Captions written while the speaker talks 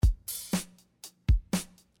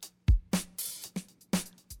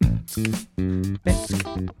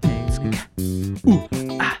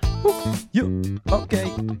Okay.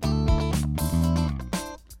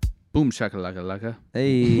 Boom shakalaka laka.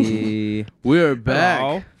 Hey. We're back.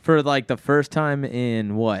 Hello. For like the first time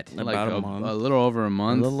in what? Like About a month. a little over a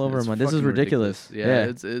month. A little over a It's month. This is fucking ridiculous. Yeah,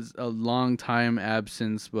 Yeah. it's a long time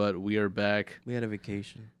absence, but we are back. We had a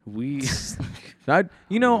vacation. We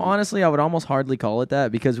Honestly, I would almost hardly call it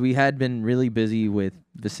that because we had been really busy with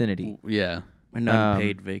Vicinity. yeah, An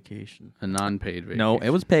unpaid vacation. a non-paid vacation. No, it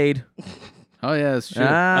was paid. Oh yeah, that's true.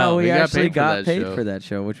 We got actually paid for got that paid show. for that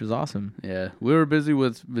show, which was awesome. Yeah, we were busy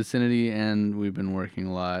with Vicinity, and we've been working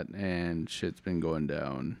a lot, and shit's been going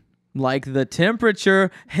down. Like the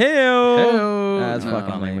temperature, hell. Hey-o. That's No,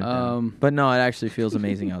 fucking lame. But no, it actually feels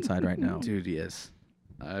amazing outside right now. Dude, yes.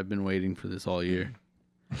 I've been waiting for this all year.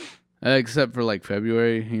 Except for like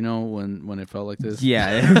February, when it felt like this.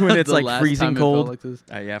 Yeah, when it's The like last freezing time it felt cold. like this.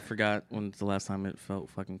 Yeah, I forgot when's the last time it felt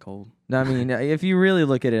fucking cold. I mean, if you really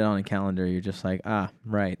look at it on a calendar, you're just like,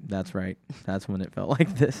 right. That's when it felt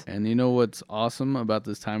like this. And you know what's awesome about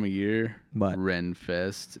this time of year? But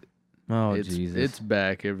Renfest. oh it's, Jesus, It's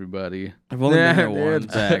back, everybody. I've only been there It's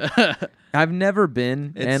once. back. I've never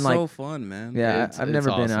been, It's and so like, fun, man. yeah, It's I've never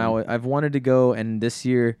been. awesome. I've wanted to go, and this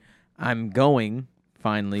year I'm going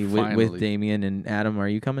finally. With Finally. Damien and Adam. Are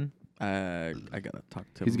you coming? I gotta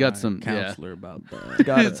talk to He's got my some- yeah. counselor about that.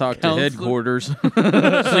 Gotta talk to Counselor. headquarters.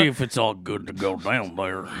 See if it's all good to go down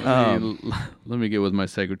there. Let me get with my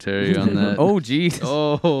secretary on that. Oh jeez.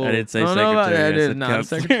 Oh. I didn't say I don't know about secretary. that. I said Not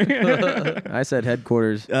counselor. secretary. I said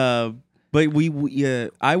headquarters. But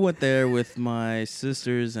I went there with my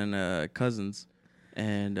sisters and cousins,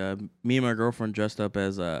 and me and my girlfriend dressed up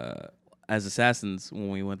as assassins when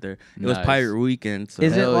we went there. It was Nice. Pirate Weekend. So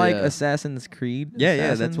Is it Hell like yeah. Assassin's Creed? yeah,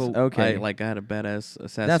 that's Assassins? what. Okay, I had a badass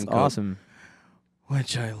assassin. that's coat, awesome.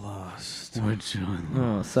 which I lost.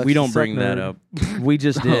 Oh, such We a don't suck bring that nerd. up. We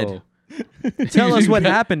just did. Oh. Tell us what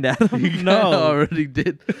happened, Adam. I already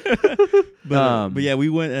did. But yeah, we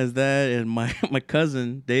went as that, and my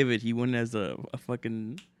cousin David, he went as a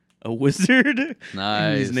fucking a wizard.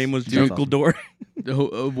 Nice. His name was Dude. Drunkledore.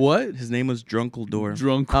 What? His name was Drunkledore.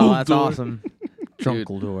 Drunk. Oh, that's door. awesome.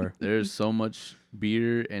 Drunkledore. There's so much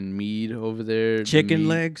beer and mead over there. The Chicken meat-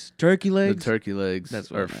 legs, turkey The legs. turkey legs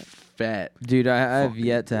That's what are I meant. fat. Dude, I have Fucking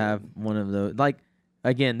yet to have one of those. Like,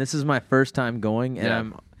 again, this is my first time going,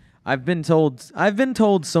 and Yeah. I've been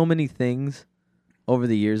told so many things over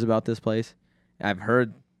the years about this place. I've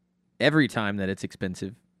heard every time that it's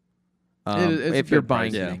expensive. It's a if you're bit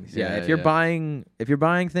buying pricey. things, Yeah, if you're yeah.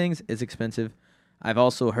 buying things, it's expensive. I've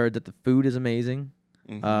also heard that the food is amazing.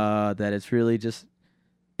 Mhm. That it's really just,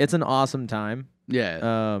 it's an awesome time. Yeah. It's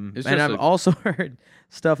And just I've a- also heard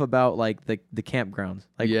stuff about like the campgrounds.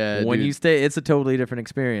 Like Yeah, when dude. you stay, it's a totally different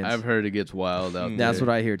experience. I've heard it gets wild out there. That's what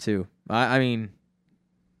I hear too. I mean,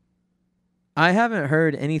 I haven't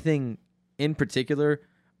heard anything in particular.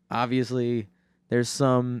 Obviously, there's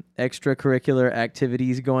some extracurricular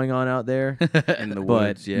activities going on out there. In the but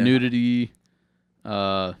woods, yeah. Nudity.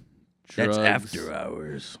 That's Drugs. after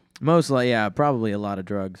hours. Mostly, yeah, probably a lot of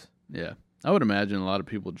drugs. Yeah. I would imagine a lot of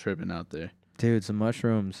people tripping out there. Dude, some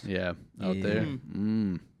mushrooms. Yeah. Out Yeah. there.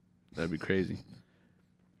 That'd be crazy.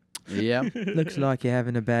 Yeah. Looks like you're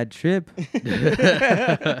having a bad trip.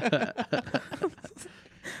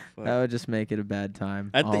 That would just make it a bad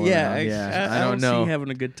time. all around. I don't know. see having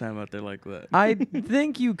a good time out there like that. I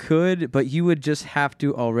think you could, but you would just have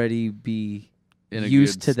to already be In a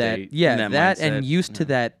used good to state. that. Yeah, In that that and mindset, used to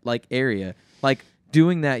that like area. Like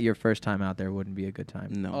doing that your first time out there wouldn't be a good time.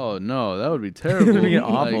 No. Oh no, that would be terrible. It would be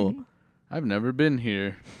Like, awful. I've never been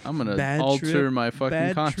here. I'm gonna Bad alter trip, my fucking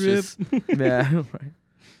bad conscious. Yeah,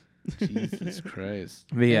 right. Jesus Christ.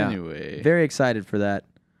 But yeah, Anyway, very excited for that.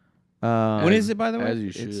 When is it, by the way? as you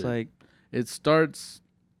It's should. like it starts.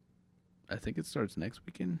 I think it starts next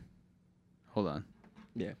weekend. Hold on,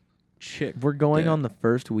 chick. We're going Yeah. on the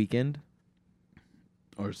first weekend.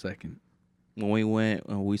 or second. When we went,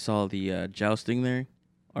 we saw the jousting there.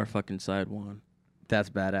 Our fucking side won. That's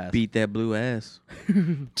badass. Beat that blue ass.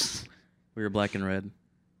 We were black and red.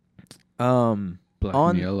 Black On-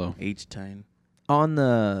 and yellow. H-time. On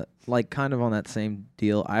the like, kind of on that same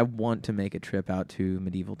deal. I want to make a trip out to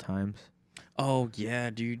medieval times. Oh yeah,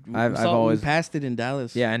 dude. I've we always- passed it in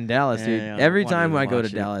Dallas. Yeah, in Dallas, dude. Yeah, Every I wanted time to I go to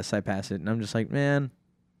watch it. Dallas, I pass it, and I'm just like, man,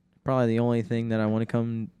 probably the only thing that I want to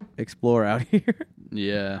come explore out here.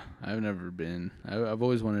 Yeah, I've never been. I've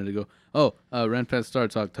always wanted to go. Oh, Renfest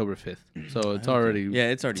starts October 5th, so it's already. Yeah,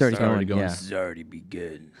 it's already It's already started. going, yeah. It's already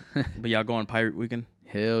begun. But y'all going Pirate Weekend?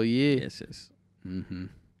 Hell yeah. Yes. Mm-hmm.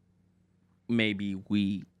 Maybe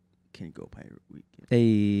we can go Pirate Weekend.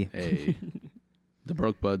 Hey, Hey, the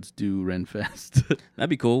Broke Buds do Renfest. That'd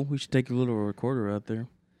be cool. We should take a little recorder out there.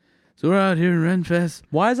 So we're out here in Renfest.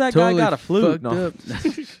 Why is that Totally guy got a flute? fucked No. up.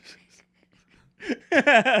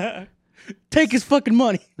 Take his fucking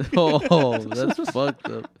money. Oh, that's fucked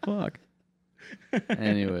up. Fuck.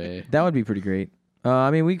 Anyway, That would be pretty great.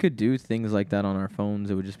 I mean, we could do things like that on our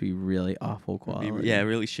phones. It would just be really awful quality. Yeah,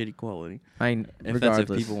 really shitty quality. I mean, If regardless.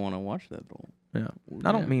 that's if people want to watch that though. Yeah.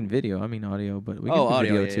 I don't Yeah. mean video. I mean audio, but we can do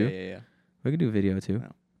audio video too. Yeah. We can do video too.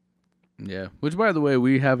 yeah. Which, by the way,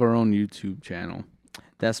 we have our own YouTube channel.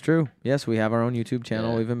 That's true. Yes, we have our own YouTube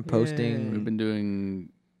channel. Yeah. We've been posting We've been doing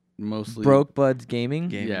mostly Broke Buds Gaming.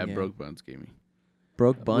 Gaming, yeah, yeah. Broke Buns Gaming.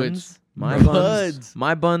 Broke Buns. My Broke buns. Buds.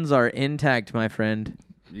 My buns are intact, my friend.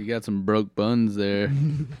 You got some broke buns there.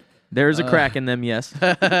 There's a crack in them, yes.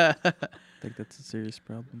 I think that's a serious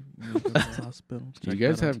problem. You need to go to the hospital. Do you Check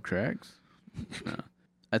guys that out. have cracks? No.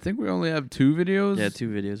 I think we only have 2 videos. Yeah, 2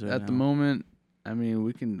 videos right at now. the moment. I mean,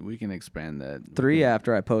 we can expand that. 3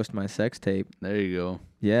 after I post my sex tape. There you go.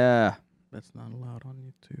 Yeah. That's not allowed on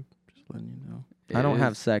YouTube. Just letting you know. I don't It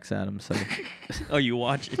have is- sex, Adam, so. Oh, you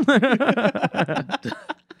watch it?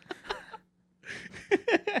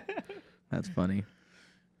 That's funny.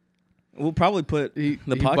 We'll probably put the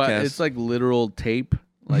podcast. It's like literal tape.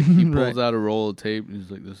 Like he pulls Right. out a roll of tape. And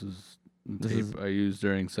he's like, "This is the This tape is- I use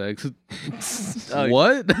during sex." Oh,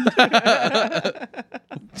 What?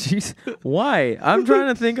 Jeez. Why? I'm trying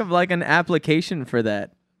to think of like an application for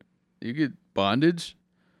that. You get bondage.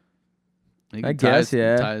 You I can guess,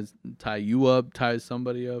 yeah. Tie you up. Tie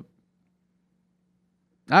somebody up.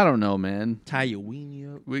 I don't know, man. tie your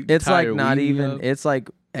weenie up. We It's tie like your not weenie even. up. It's like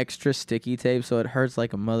extra sticky tape, so it hurts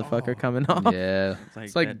like a motherfucker coming off. Yeah.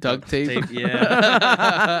 It's like that duct tape.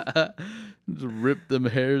 Yeah. Just rip them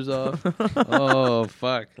hairs off. Oh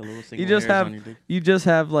fuck. The little You single just hairs have on your dick. you just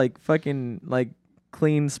have like fucking like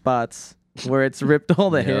clean spots where it's ripped all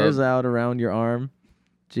the Yup. hairs out around your arm.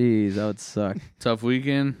 Jeez, that would suck. Tough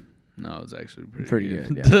weekend. No, it's actually pretty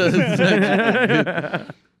good. It's actually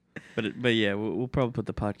That But yeah, we'll probably put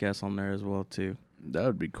the podcast on there as well too.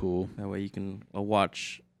 would be cool. That way you can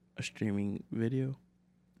watch a streaming video.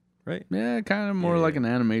 Right. Yeah, kind of more Yeah. like an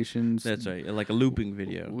animation. That's right, like a looping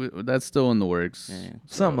video. That's still in the works. Yeah.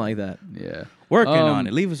 Something like that. Yeah. Working on Um,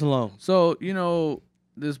 it. Leave us alone. So,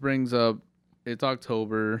 this brings up, it's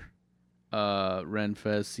October,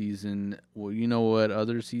 Renfest season. Well, you know what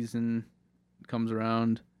other season comes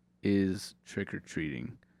around is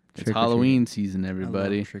trick-or-treating. It's Trick-or-treating. Halloween season,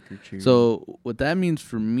 everybody. Trick or treat. So what that means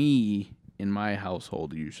for me in my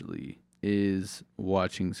household usually is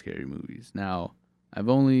watching scary movies. Now, I've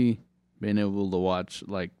only been able to watch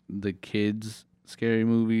like the kids' scary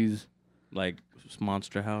movies. like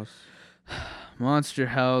Monster House. Monster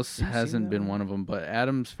House Have you seen hasn't that been one? one of them, but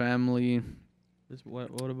Adam's Family. What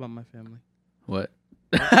about my family? What?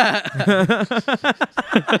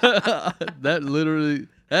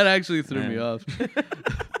 That actually threw me Man. off.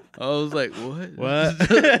 I was like,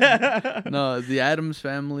 what? No, the Addams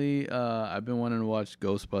Family. I've been wanting to watch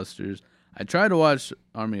Ghostbusters. I tried to watch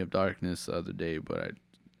Army of Darkness the other day, but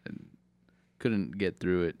I couldn't get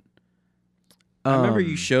through it. I remember Um,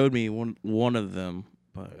 you showed me one of them,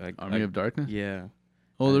 but Army of Darkness? yeah.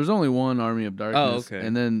 Oh, there's only one Army of Darkness. okay.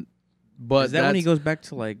 And then, but Is that when he that's- goes back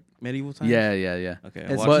to like medieval times? Yeah. Okay.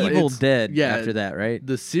 It's But Evil it's- Dead yeah. after that, right?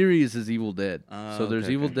 The series is Evil Dead. So there's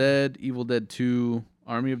okay, Evil okay. Dead, Evil Dead 2,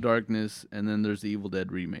 Army of Darkness, and then there's the Evil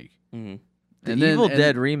Dead remake. Mm-hmm. The And then- Evil and-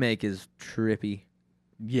 Dead remake is trippy.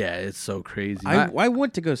 Yeah, it's so crazy. I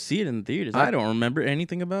went to go see it in theaters. I don't remember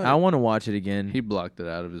anything about I it. want to watch it again. he blocked it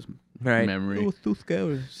out of his Right. memory. was too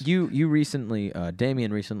scary. You recently,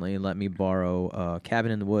 Damien recently let me borrow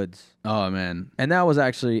Cabin in the Woods, Oh man, and that was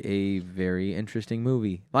actually a very interesting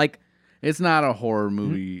movie. Like, it's not a horror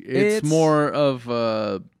movie. It's It's- more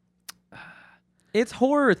of it's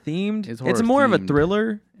horror themed. It's It's horror more of a themed.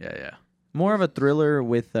 thriller, yeah.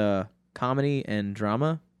 with comedy and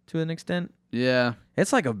drama to an extent. Yeah.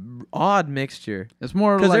 It's like a odd mixture It's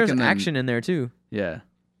more because like there's an action in there too. Yeah.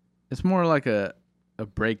 It's more like a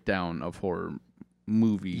breakdown of horror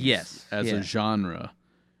movies. Yes, As yeah. a genre.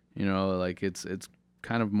 Like it's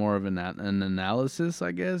kind of more of an analysis,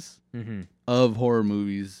 I guess, Mm-hmm. of horror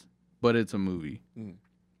movies, but it's a movie. Mm.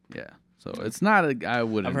 Yeah. So it's not I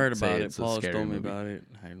wouldn't I've heard say about it. it's a Paul scary told me movie. about it.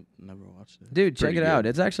 I never watched it. Dude, check Pretty it out. good.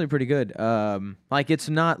 It's actually pretty good. Like it's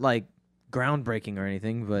not like groundbreaking or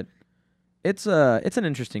anything, but it's an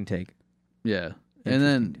interesting take. Yeah. And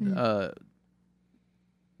then Interesting.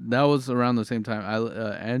 that was around the same time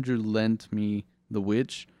Andrew lent me The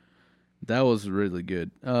Witch. That was really good.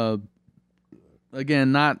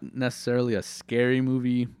 Again, not necessarily a scary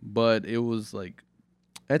movie, but it was like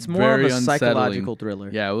It's more very of a unsettling. psychological thriller.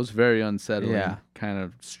 Yeah, it was very unsettling. Yeah. Kind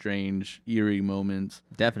of strange, eerie moments.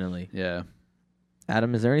 Definitely. Yeah.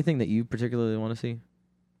 Adam, is there anything that you particularly want to see?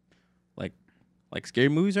 Like scary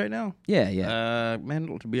movies right now? Yeah.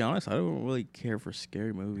 Man, to be honest, I don't really care for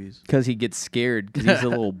scary movies. Because he gets scared because he's a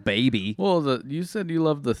little baby. Well, you said you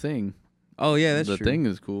loved The Thing. Oh yeah, that's The true. Thing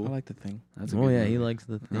is cool. I like The Thing. That's a Oh good yeah, movie. he likes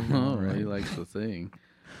the thing. Oh, All right. he likes The Thing.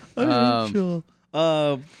 Sure.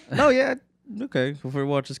 No, yeah, okay. So if we're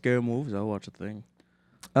watching scary movies, I'll watch The Thing.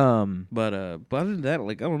 But other than that,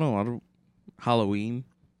 like I don't know, Halloween.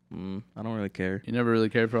 I don't really care. You never really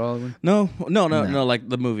cared for Halloween? No, like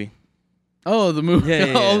the movie. Oh, the movie.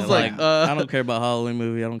 Yeah, I was like, I don't care about Halloween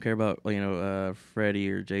movie. I don't care about Freddy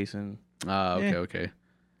or Jason. okay, Yeah. okay.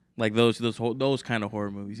 Like those kind of horror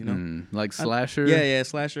movies, you know. Like slasher. Yeah,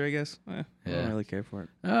 slasher. I guess. I Yeah. don't really care for it.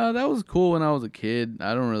 That was cool when I was a kid.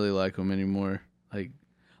 I don't really like them anymore. Like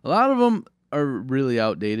a lot of them are really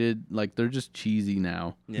outdated. Like they're just cheesy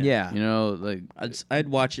now. Yeah. You know, like I'd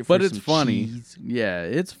watch it, for but it's some funny. cheese. Yeah,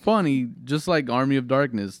 it's funny. Just like Army of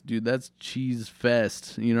Darkness, dude. That's cheese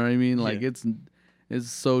fest. You know what I mean? Like Yeah. it's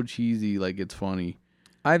so cheesy. Like it's funny.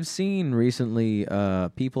 I've seen recently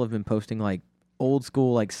people have been posting like old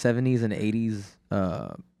school like 70s and 80s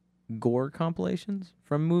gore compilations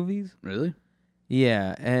from movies. Really?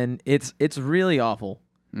 Yeah, and it's really awful.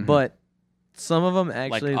 Mhm. But some of them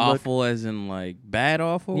Like actually look awful, as in like bad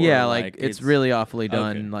awful. yeah, or like it's really awfully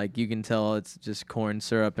done. Okay. Like you can tell it's just corn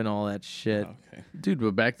syrup and all that shit. Okay. Dude,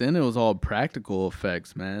 but back then it was all practical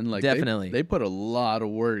effects, man. Like Definitely. they put a lot of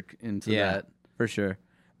work into Yeah. that. For sure.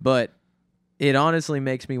 But it honestly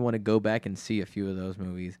makes me want to go back and see a few of those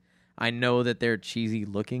movies. I know that they're cheesy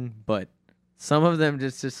looking, but some of them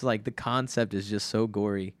just like the concept is just so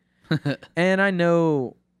gory. And I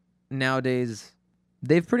know nowadays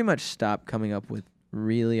they've pretty much stopped coming up with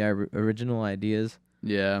really original ideas.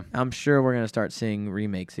 Yeah, I'm sure we're going to start seeing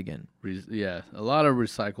remakes again. yeah, a lot of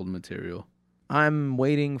recycled material. I'm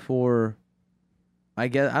waiting for I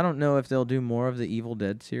don't know if they'll do more of the Evil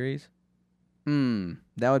Dead series. That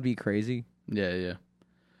would be crazy. Yeah.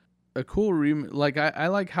 A cool like I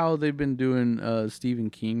like how they've been doing Stephen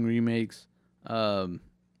King remakes.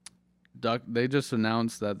 They just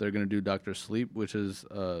announced that they're gonna do Dr. Sleep, which is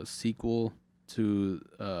a sequel to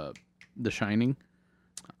The Shining.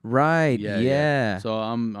 Right. Yeah. So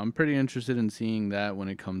I'm pretty interested in seeing that when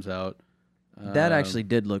it comes out. That actually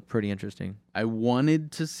did look pretty interesting. I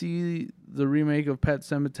wanted to see the remake of Pet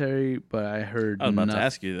Cemetery, but I heard I was about to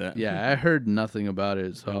ask you that. Yeah, I heard nothing about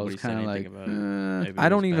it, so Nobody I was said kind of like, anything about it. Maybe I it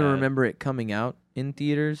don't was even bad. remember it coming out in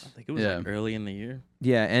theaters. I think it was Yeah. like early in the year.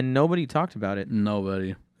 Yeah, and nobody talked about it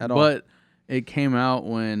nobody at all. But it came out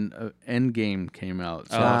when Endgame came out.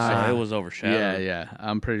 So So it was overshadowed. yeah.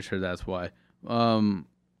 I'm pretty sure that's why.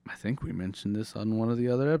 I think we mentioned this on one of the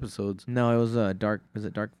other episodes. No, it was Dark. Was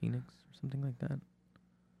it Dark Phoenix or something like that?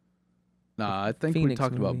 Nah, I think we Phoenix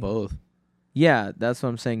talked about movie. both. Yeah, that's what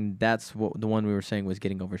I'm saying. That's what the one we were saying was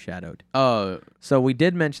getting overshadowed. Oh, So we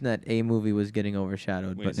did mention that a movie was getting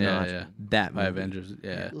overshadowed, but yeah, not yeah. that by movie. Avengers.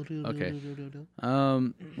 Yeah. Okay.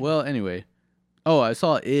 Well, anyway. Oh, I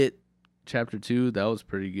saw It Chapter 2. That was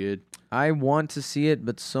pretty good. I want to see it,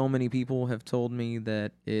 but so many people have told me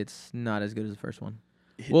that it's not as good as the first one.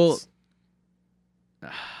 Well,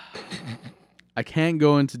 I can't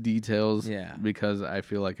go into details Yeah. because I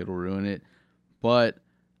feel like it'll ruin it. But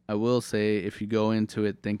I will say if you go into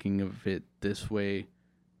it thinking of it this way,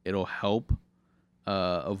 it'll help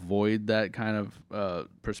avoid that kind of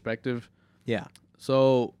perspective. Yeah.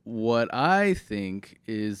 So what I think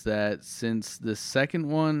is that since the second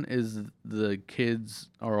one is the kids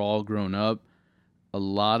are all grown up, a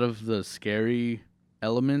lot of the scary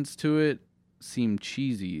elements to it seem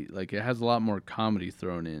cheesy. Like it has a lot more comedy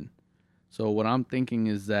thrown in. So what I'm thinking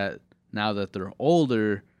is that now that they're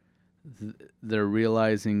older, they're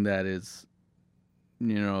realizing that it's,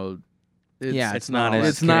 it's not as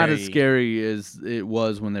it's not as scary as it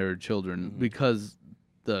was when they were children, because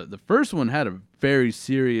the first one had a very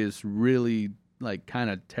serious, really like kind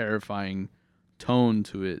of terrifying tone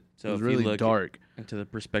to it. So it was if you really look dark. into the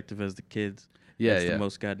perspective as the kids. Yeah, That's yeah. the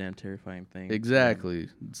most goddamn terrifying thing. Exactly.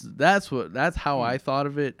 That's how I thought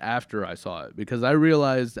of it after I saw it, because I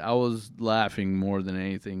realized I was laughing more than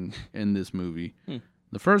anything in this movie.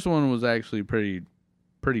 The first one was actually pretty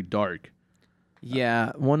dark.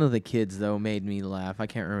 Yeah, one of the kids though made me laugh. I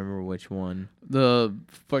can't remember which one. The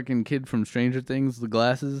fucking kid from Stranger Things, the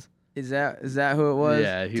glasses. Is that who it was?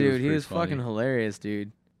 Yeah, he was dude, he pretty was fucking funny. hilarious,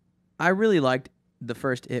 dude. I really liked the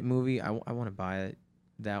first It movie. I want to buy it,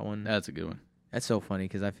 that one. That's a good one. That's so funny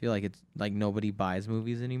because I feel like it's like nobody buys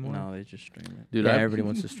movies anymore. No, they just stream it. Dude, yeah, everybody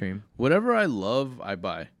wants to stream. Whatever I love, I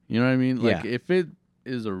buy. You know what I mean? Like, Yeah. if it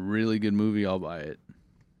is a really good movie, I'll buy it.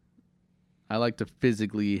 I like to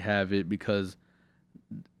physically have it because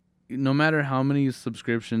no matter how many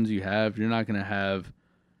subscriptions you have, you're not going to have...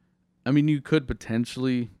 I mean, you could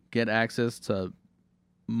potentially get access to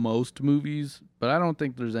most movies, but I don't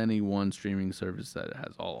think there's any one streaming service that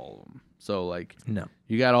has all of them. So, like, No,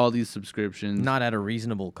 you got all these subscriptions. not at a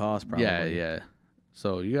reasonable cost, probably. Yeah.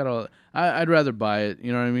 So, you got all... I'd rather buy it,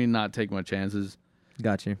 you know what I mean? Not take my chances.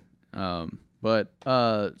 Got you.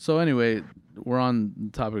 So anyway, we're on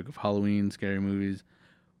the topic of Halloween, scary movies.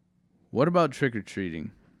 What about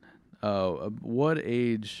trick-or-treating? What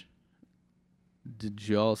age did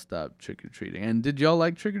y'all stop trick-or-treating? And did y'all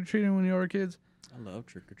like trick-or-treating when you were kids? I love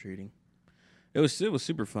trick or treating. It was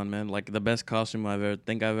super fun, man. Like the best costume I've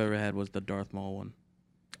ever had was the Darth Maul one.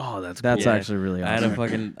 Oh, that's That's Yeah. actually really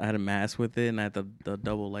awesome. I had a mask with it, and I had the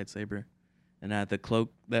double lightsaber, and I had the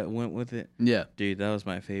cloak that went with it. Yeah. Dude, that was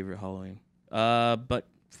my favorite Halloween. But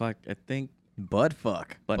fuck, I think Butt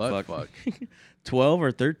fuck. Butt fuck. 12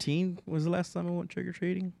 or 13 was the last time I went trick or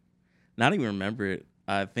treating. Not even remember it.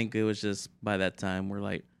 I think it was just by that time we're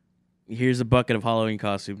like, here's a bucket of Halloween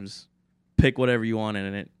costumes. Pick whatever you want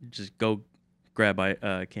in it. Just go grab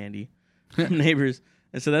candy from neighbors.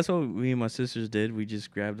 And so that's what me and my sisters did. We just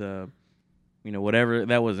grabbed whatever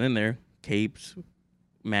that was in there, capes,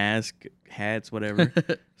 mask, hats, whatever.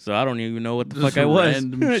 So I don't even know what the fuck I was.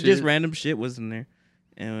 Just random shit was in there.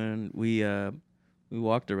 And we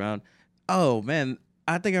walked around. Oh man,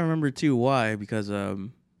 I think I remember too why, because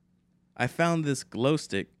I found this glow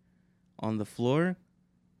stick on the floor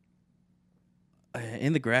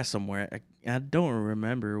in the grass somewhere. I don't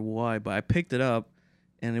remember why, but I picked it up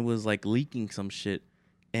and it was like leaking some shit.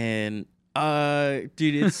 And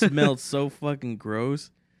dude, it smelled so fucking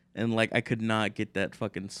gross. And like I could not get that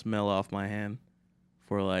fucking smell off my hand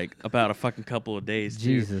for like about a fucking couple of days.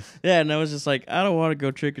 Jesus. Too. Yeah, and I was just like, I don't want to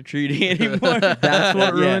go trick or treating anymore. That's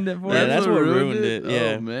what ruined it for you? Yeah, that's what ruined it.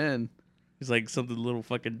 Yeah. Oh man. It's like something little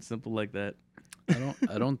fucking simple like that.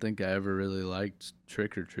 I don't think I ever really liked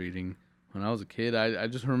trick or treating when I was a kid. I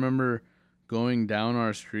just remember going down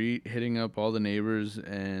our street, hitting up all the neighbors,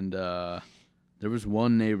 and there was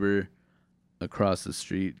one neighbor across the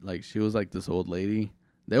street. Like, she was like this old lady.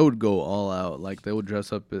 They would go all out. Like, they would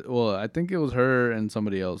dress up. I think it was her and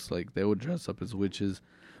somebody else. Like, they would dress up as witches.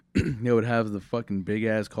 They would have the fucking big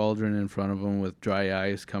ass cauldron in front of them with dry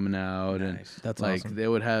ice coming out, Nice. and That's like awesome. they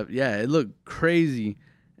would have. Yeah, it looked crazy,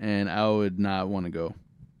 and I would not want to go.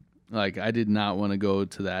 Like, I did not want to go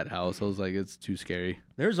to that house. I was like, it's too scary.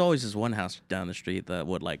 There's always this one house down the street that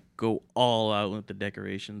would like go all out with the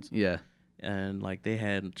decorations. Yeah. And like they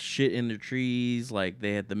had shit in the trees, like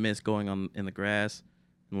they had the mist going on in the grass,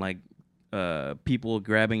 and like people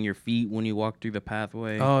grabbing your feet when you walk through the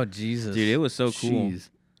pathway. Oh Jesus. Dude, it was so cool. Jeez.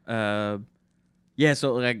 Yeah,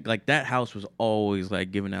 so like that house was always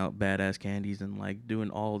like giving out badass candies and like doing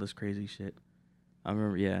all this crazy shit. I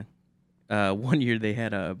remember, yeah. One year they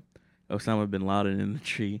had Osama bin Laden in the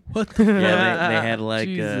tree. What the Yeah, they had like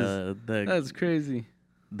That's crazy.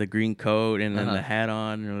 the green coat and then the hat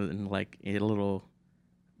on and like a little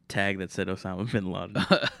tag that said Osama bin Laden.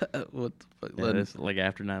 What the fuck? Yeah, that's like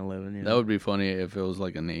after 9/11. You know? That would be funny if it was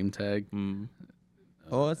like a name tag. Mm.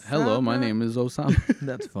 Hello, my name is Osama.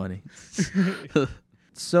 That's funny.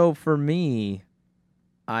 So for me,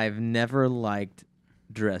 I've never liked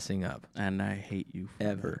dressing up And I hate you for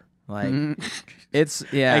ever. Like it's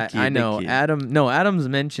I know. kid. Adam's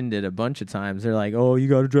mentioned it a bunch of times. They're like, "Oh, you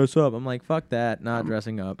got to dress up." I'm like, "Fuck that, not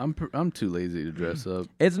dressing up." I'm too lazy to dress up.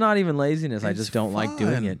 It's not even laziness. I It's just don't like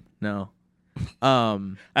doing fun. it. No.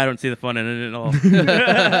 I don't see the fun in it at all.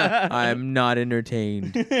 I'm not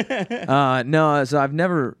entertained. No, so I've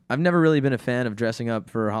never really been a fan of dressing up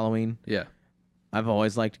for Halloween. Yeah. I've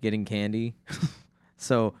always liked getting candy.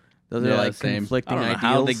 So those are Yeah, like same. conflicting I don't know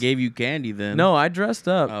ideals. how they gave you candy then. No, I dressed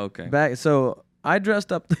up. Oh, okay. So I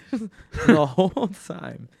dressed up the whole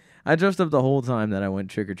time. I dressed up the whole time that I went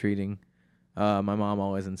trick or treating. My mom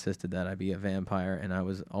always insisted that I be a vampire, and I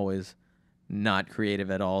was always not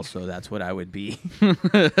creative at all. So that's what I would be.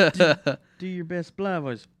 Do your best blah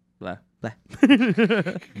voice. Blah. Blah.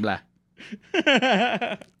 Blah.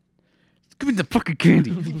 Give me the fucking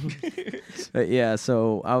candy. But yeah,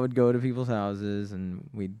 so I would go to people's houses and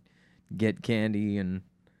we'd get candy, and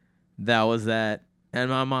that was that. And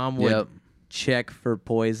my mom would check for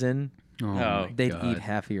poison. Oh, Oh, my They'd God. eat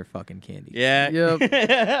half of your fucking candy. Yeah. Yep.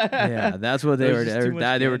 Yeah, that's what they There's were. just too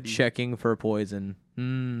much They were candy. checking for poison.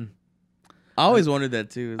 I always wondered that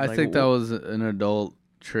too. It's I like, think that was an adult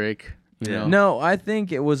trick. You know? No, I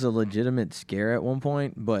think it was a legitimate scare at one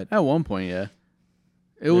point, but At one point, yeah.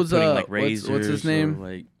 It They're was putting, like, razors. what's his name?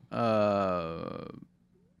 Like, I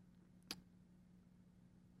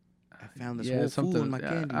found this whole fool in my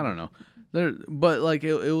candy. I don't know. But like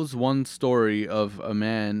it was one story of a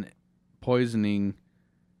man poisoning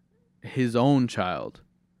his own child,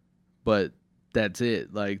 but that's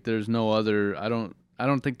it. Like there's no other. I don't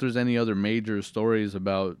think there's any other major stories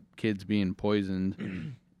about kids being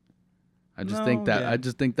poisoned. I just think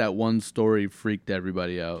that one story freaked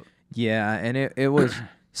everybody out. yeah, and it was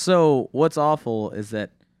so what's awful is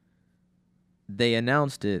that they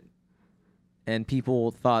announced it and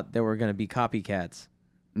people thought there were going to be copycats.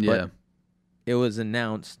 Yeah. But it was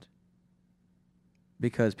announced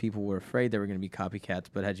because people were afraid there were going to be copycats,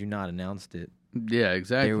 but had you not announced it, Yeah,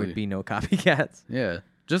 exactly. there would be no copycats. Yeah.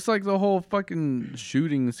 Just like the whole fucking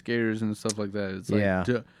shooting scares and stuff like that. It's like, Yeah.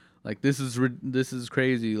 like this is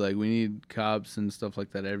crazy. Like we need cops and stuff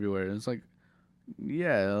like that everywhere. And it's like,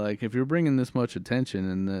 yeah, like if you're bringing this much attention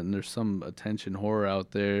and then there's some attention whore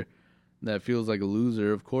out there that feels like a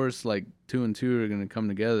loser, of course, like 2 and 2 are going to come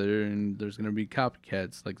together and there's going to be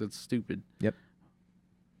copycats. Like that's stupid. Yep.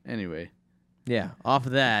 Anyway. Yeah, off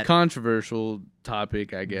of that. Controversial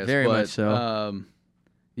topic, I guess. Very much so.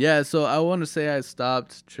 Yeah, so I want to say I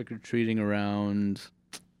stopped trick-or-treating around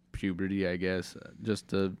puberty, I guess. Just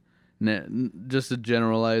to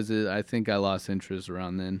generalize it, I think I lost interest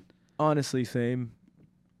around then. Honestly, same.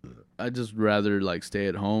 I'd just rather like stay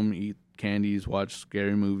at home, eat candies, watch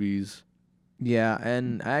scary movies. Yeah,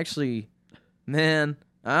 and actually, man,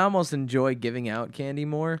 I almost enjoy giving out candy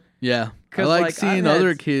more. Yeah, I 'Cause, like like, seeing I've had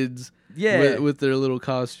other kids with their little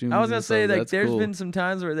costumes. I was gonna say, like, That's there's cool. been some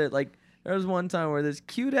times where there was one time where this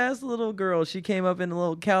cute ass little girl, she came up in a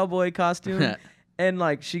little cowboy costume, and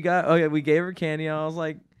like we gave her candy. And I was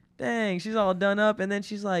like, dang, she's all done up, and then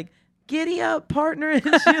she's like, giddy up, partner, and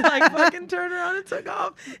she like fucking turned around and took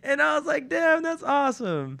off, and I was like, damn, that's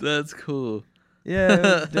awesome. That's cool. Yeah, it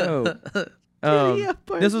was dope. Giddy up,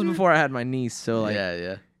 partner. This was before I had my niece, so like,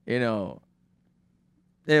 yeah. you know,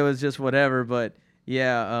 it was just whatever. But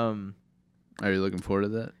yeah, Are you looking forward to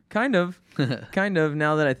that? kind of.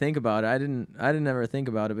 Now that I think about it, I didn't ever think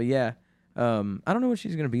about it, but yeah, I don't know what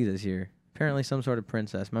she's gonna be this year. Apparently, some sort of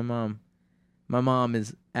princess. My mom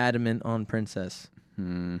is adamant on princess.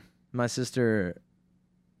 My sister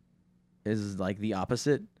is like the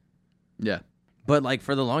opposite. Yeah. But like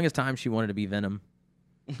for the longest time, she wanted to be Venom.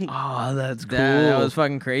 Oh, that's cool. That was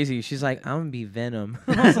fucking crazy. She's like, I'm gonna be Venom.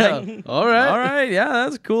 I was like, all right, yeah,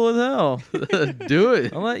 that's cool as hell. do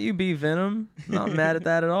it. I'll let you be Venom. Not mad at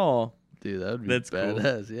that at all. Dude, that would be That's cool.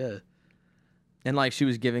 badass. Yeah. And like she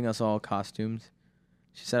was giving us all costumes.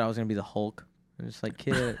 She said I was gonna be the Hulk. I'm just like,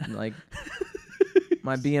 kid, like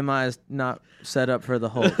my BMI is not set up for the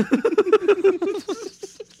Hulk.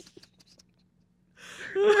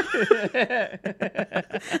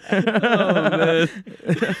 Oh man.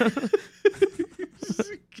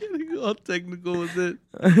 Getting all technical with it.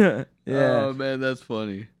 Yeah. Oh man, that's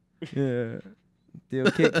funny. Yeah.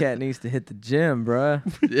 Dude, Kit Kat needs to hit the gym, bruh.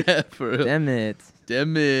 Yeah, for real. Damn it.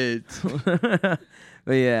 Damn it.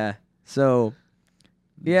 But yeah. So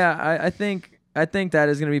yeah, I think that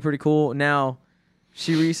is gonna be pretty cool. Now,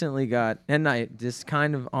 she recently got, and just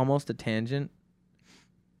kind of almost a tangent,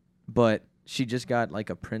 but she just got like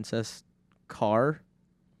a princess car.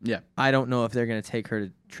 Yeah. I don't know if they're gonna take her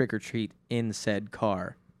to trick or treat in said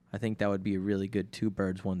car. I think that would be a really good 2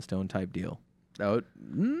 birds, 1 stone type deal.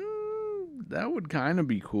 That would kind of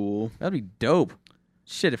be cool. That'd be dope.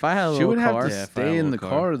 Shit, if I had a She little would car, have to stay in the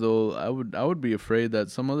car though. I would be afraid that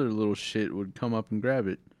some other little shit would come up and grab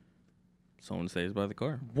it. Someone stays by the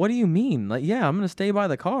car. what do you mean? Like, yeah, I'm gonna stay by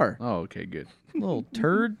the car. Oh, okay, good. Little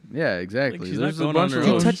turd. Yeah, exactly. she's There's not a going on bunch her of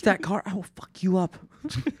You own. touch that car, I will fuck you up.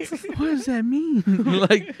 What does that mean?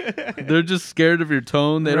 Like they're just scared of your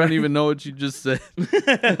tone. They Right. don't even know what you just said.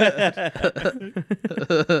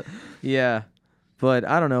 Yeah, but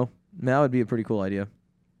I don't know. That would be a pretty cool idea.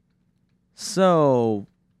 So,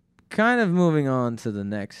 kind of moving on to the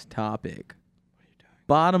next topic.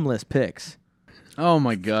 Bottomless picks. Oh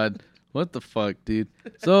my god. What the fuck, dude?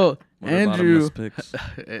 So What are Andrew bottomless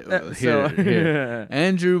picks? here.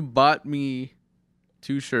 Andrew bought me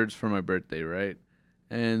 2 shirts for my birthday, right?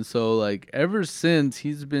 And so like ever since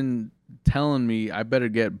he's been telling me I better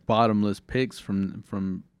get bottomless picks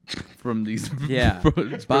from from these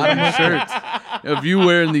bottomless shirts. Of you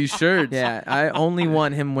wearing these shirts. Yeah, I only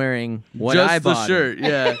want him wearing what just I the bought shirt. him.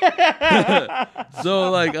 Yeah. So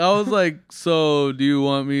like I was like, so do you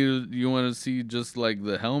want to see just like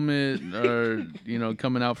the helmet or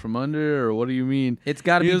coming out from under, or what do you mean? It's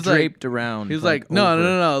got to be draped around. He's like,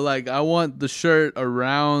 no, like I want the shirt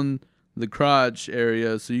around the crotch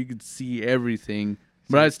area so you could see everything.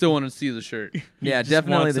 But I still want to see the shirt. Yeah,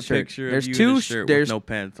 definitely the shirt. There's two shirt there's with no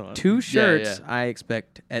pants on. Two shirts. Yeah. I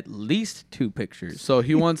expect at least 2 pictures. So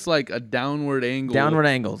he wants like a downward angle. Downward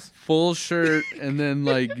angles. Full shirt, and then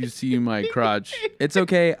like you see my crotch. It's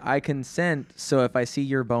okay. I consent. So if I see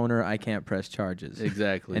your boner, I can't press charges.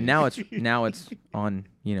 Exactly. And now it's on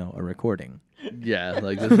a recording. Yeah,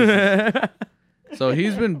 like this is. So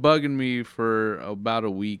he's been bugging me for about a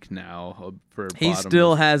week now for he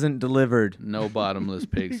still hasn't delivered. No bottomless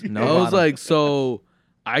pics. I was like, so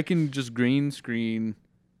I can just green screen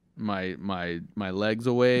my legs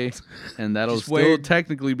away, and that'll still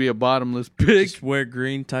technically be a bottomless pic. Just wear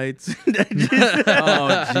green tights.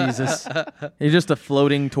 Oh Jesus! You're just a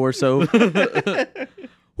floating torso.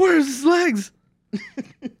 Where's his legs?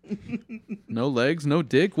 No legs, no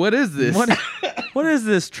dick. What is this? What is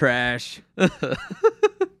this trash?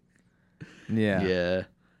 Yeah. Yeah.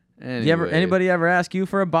 Anyway. Anybody ever ask you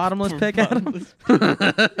for a bottomless pic, Adam?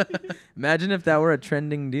 Imagine if that were a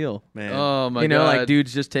trending deal. Man. Oh my God. Like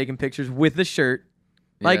dudes just taking pictures with the shirt.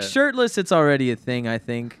 Like shirtless, it's already a thing, I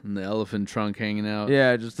think. And the elephant trunk hanging out.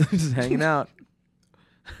 Yeah, just hanging out.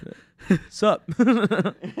 Sup?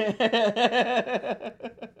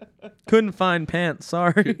 Couldn't find pants,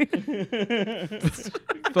 sorry.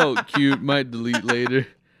 Felt cute, might delete later.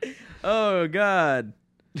 Oh God.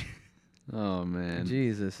 Oh man.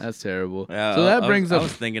 Jesus. That's terrible. So that brings up I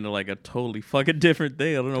was thinking of like a totally fucking different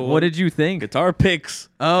thing. I don't know what did you think? Guitar picks.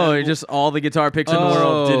 Oh, just all the guitar picks in the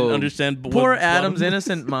world. Didn't understand. Poor Adam's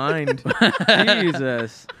innocent mind.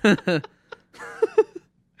 Jesus.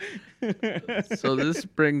 So this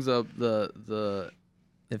brings up the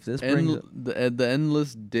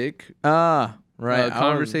endless dick right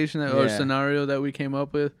conversation or scenario that we came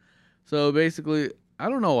up with. So basically, I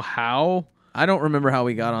don't know how. I don't remember how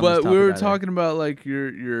we got on. But we were talking about like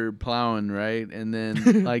you're plowing, right, and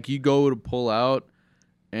then like you go to pull out,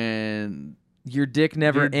 and your dick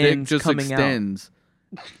never ends, just coming extends,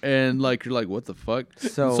 and like you're like, what the fuck?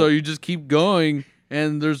 So you just keep going.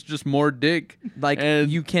 And there's just more dick. And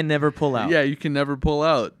you can never pull out. Yeah, you can never pull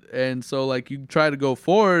out. And so like you try to go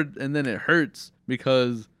forward and then it hurts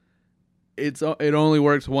because it only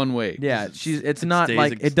works one way. Yeah, it's not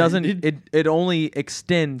like extended. It doesn't it only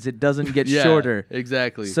extends, it doesn't get shorter.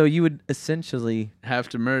 Exactly. So you would essentially have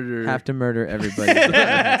to murder everybody.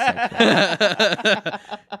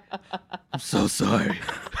 I'm so sorry.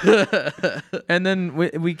 And then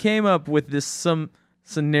we came up with this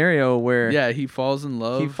scenario where he falls in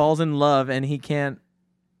love and he can't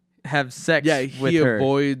have sex with he her.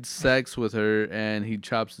 Avoids sex with her and he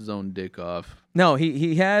chops his own dick off. No,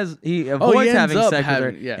 he avoids having sex with her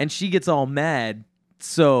and she gets all mad.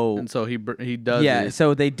 So he does it.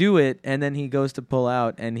 So they do it and then he goes to pull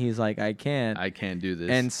out and he's like, I can't do this.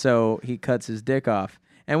 And so he cuts his dick off.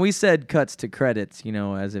 And we said cuts to credits,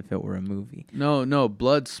 as if it were a movie. No,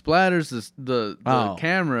 blood splatters the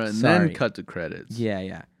camera and then cut to credits.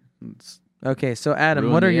 Yeah. Okay, so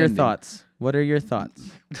Adam, what are your thoughts? What are your thoughts?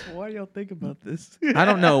 Why do y'all think about this? I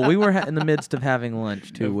don't know. We were in the midst of having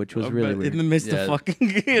lunch too, which was really weird. In the midst of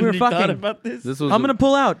fucking, we were fucking about this. I'm gonna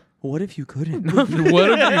pull out. What if you couldn't? What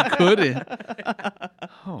if you couldn't?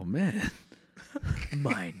 Oh man,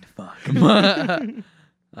 mind fuck.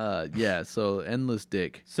 So endless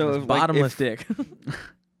dick. So bottomless dick.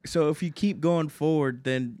 So if you keep going forward,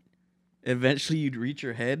 then eventually you'd reach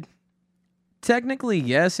your head. Technically,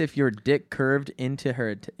 yes, if your dick curved into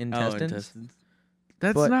her intestines.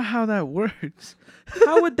 That's not how that works.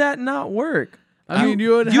 How would that not work? I mean,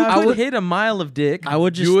 you would hit a mile of dick.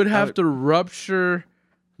 You would have to rupture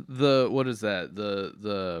the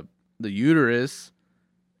the uterus,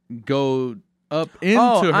 go up into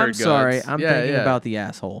her I'm guts. sorry. I'm thinking about the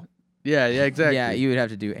asshole. Yeah, exactly. Yeah, you would have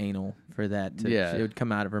to do anal for that. It would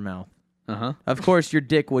come out of her mouth. Uh-huh. Of course, your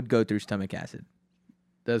dick would go through stomach acid.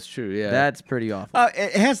 That's true, yeah. That's pretty awful.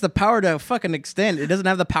 It has the power to fucking extend. It doesn't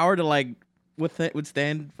have the power to, like,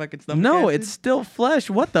 withstand fucking stomach No, acid? it's still flesh.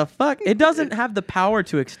 What the fuck? It doesn't have the power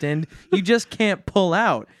to extend. You just can't pull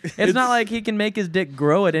out. It's not like he can make his dick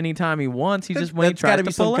grow at any time he wants. He just when he tries to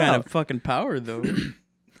pull some out. kind of fucking power, though.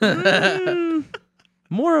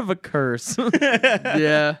 More of a curse.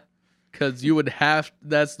 Yeah, because you would have.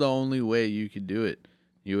 That's the only way you could do it.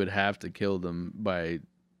 You would have to kill them by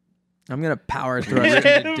I'm gonna power thrust you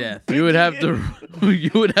to death. You would have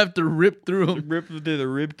to rip through them. Rip through the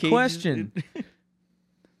rib cage. Question: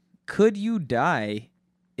 could you die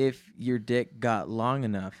if your dick got long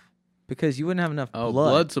enough? Because you wouldn't have enough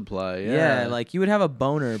blood supply. Yeah, like you would have a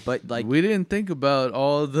boner, but like we didn't think about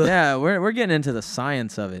all the we're getting into the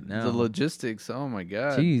science of it now. The logistics. Oh my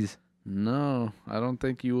god. Jeez. No, I don't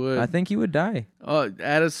think you would. I think you would die. Oh,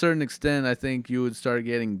 at a certain extent, I think you would start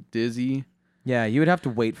getting dizzy. Yeah, you would have to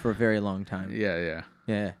wait for a very long time. Yeah.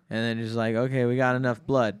 Yeah, and then just like, okay, we got enough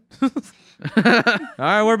blood. All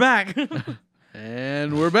right, we're back.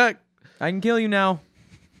 And we're back. I can kill you now.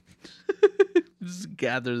 Just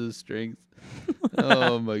gather the strength.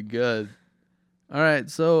 Oh my god. All right,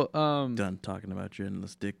 so done talking about your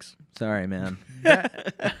endless dicks. Sorry, man.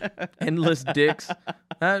 Endless dicks.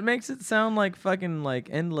 That makes it sound like fucking like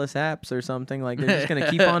endless apps or something. Like they're just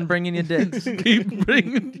gonna keep on bringing you dicks. Keep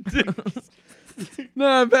bringing dicks. No,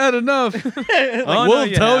 I've had enough.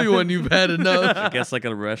 We'll tell you when you've had enough. I guess like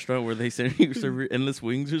at a restaurant where they serve endless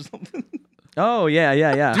wings or something. Oh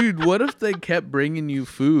yeah. Dude, what if they kept bringing you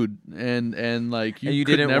food and like you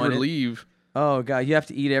could never leave? Oh god, you have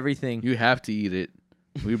to eat everything. You have to eat it.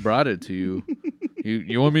 We brought it to you.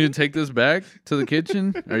 You want me to take this back to the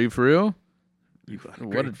kitchen? Are you for real?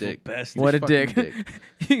 What a dick. What a dick.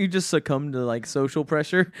 You just succumbed to like social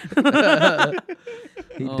pressure.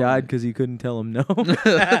 He died because he couldn't tell him no.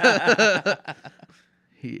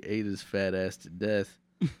 He ate his fat ass to death.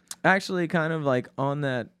 Actually, kind of like on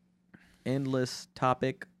that endless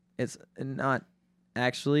topic, it's not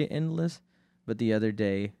actually endless, but the other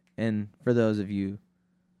day, and for those of you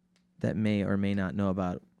that may or may not know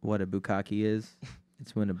about what a bukkake is,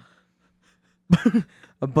 it's when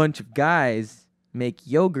a bunch of guys make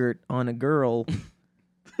yogurt on a girl.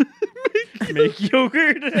 Make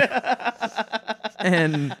yogurt?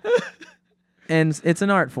 and it's an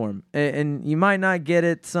art form. And you might not get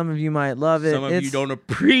it. Some of you might love it. Some of you don't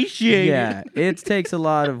appreciate it. Yeah, it takes a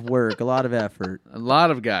lot of work, a lot of effort. A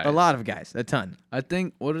lot of guys. A ton. I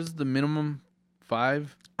think, what is the minimum?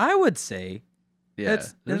 5? I would say. Yeah,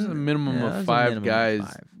 there's a minimum of 5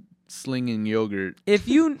 guys slinging yogurt. If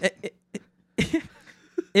you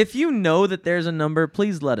if you know that there's a number,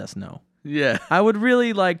 please let us know. Yeah, I would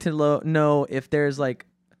really like to know if there's like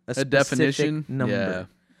a definition number. Yeah.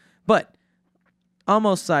 But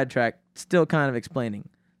almost sidetracked, still kind of explaining.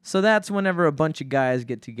 So that's whenever a bunch of guys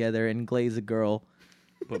get together and glaze a girl.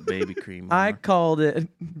 Put baby cream on I called it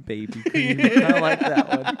baby cream. I like that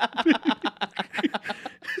one.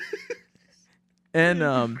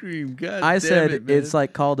 And cream. God I said it's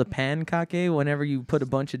like called a pancake whenever you put a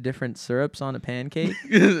bunch of different syrups on a pancake.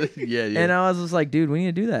 Yeah. And I was just like, dude, we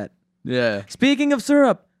need to do that. Yeah. Speaking of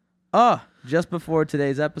syrup, just before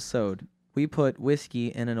today's episode, we put whiskey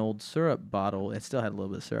in an old syrup bottle. It still had a little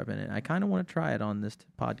bit of syrup in it. I kind of want to try it on this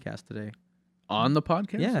podcast today. On the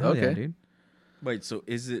podcast? Yeah, okay, yeah, dude. Wait, so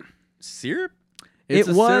is it syrup? It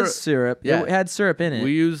was syrup. Yeah. It had syrup in it.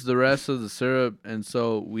 We used the rest of the syrup, and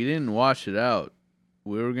so we didn't wash it out.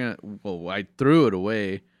 I threw it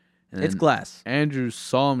away. And it's glass. Andrew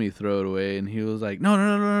saw me throw it away, and he was like,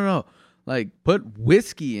 no. Like, put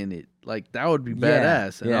whiskey in it. Like, that would be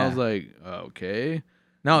badass. And I was like, okay.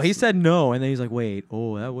 No, he said no, and then he's like, wait,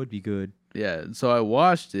 that would be good. Yeah, so I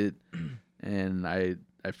washed it, and I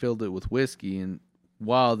filled it with whiskey, and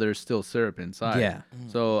while there's still syrup inside. Yeah.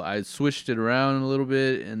 So I swished it around a little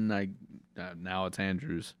bit, and now it's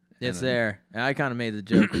Andrew's. It's there. And I kind of made the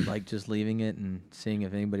joke of like just leaving it and seeing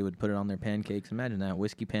if anybody would put it on their pancakes. Imagine that,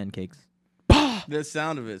 whiskey pancakes. The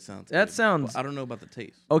sound of it sounds That good. sounds... Well, I don't know about the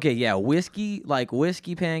taste. Okay, yeah, whiskey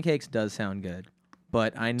pancakes does sound good.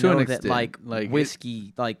 But I know that extent, like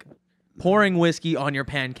whiskey, like pouring whiskey on your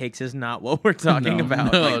pancakes is not what we're talking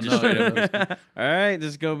about. No. All right, this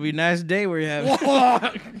is going to be a nice day where you have...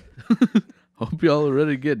 Hope y'all are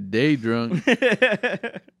ready to get day drunk.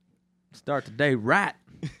 Start the day right.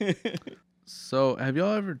 So, have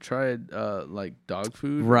y'all ever tried like dog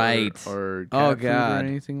food, right, or cat food or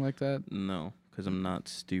anything like that? No, because I'm not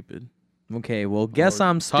stupid. Okay, well, guess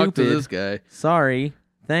I'm stupid. Talk to this guy. Sorry,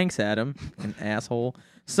 thanks, Adam, an asshole.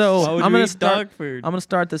 So I'm gonna start. Dog food? I'm gonna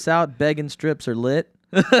start this out. Begging strips are lit.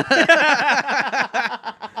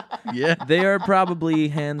 Yeah, they are probably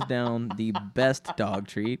hands down the best dog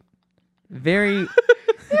treat. Very.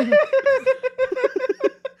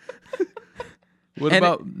 What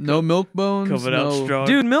about no milk bones? Covered up strong.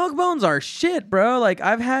 Dude, milk bones are shit, bro. Like,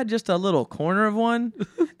 I've had just a little corner of one.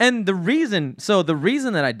 And the reason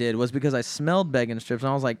that I did was because I smelled bacon strips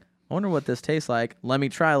and I was like, I wonder what this tastes like. Let me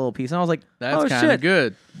try a little piece. And I was like, That's oh, kind of shit.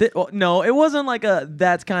 good. No, it wasn't like a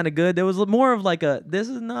that's kind of good. There was more of like a this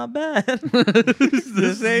is not bad.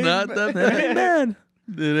 This ain't not that That ain't bad.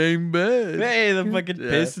 It ain't bad. Hey, the fucking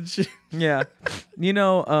piss and shit. Yeah.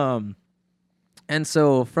 And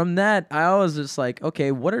so from that, I was just like,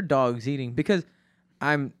 okay, what are dogs eating? Because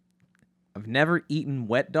I've never eaten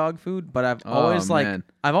wet dog food, but I've always I've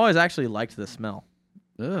always actually liked the smell.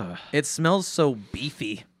 Ugh. It smells so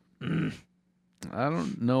beefy. I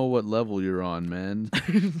don't know what level you're on, man.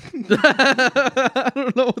 I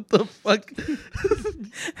don't know what the fuck.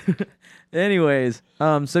 Anyways,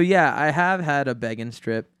 so yeah, I have had a bacon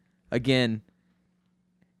strip again.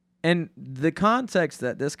 And the context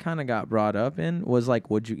that this kind of got brought up in was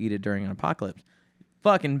like, would you eat it during an apocalypse?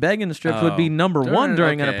 Fucking bacon strips would be number one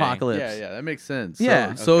during an apocalypse. Yeah, that makes sense.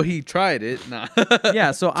 Yeah. So he tried it. Nah. Yeah,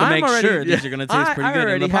 so I'm make already, sure these are gonna taste pretty I good.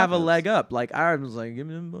 already in the have a apocalypse. leg up. Like I was like, give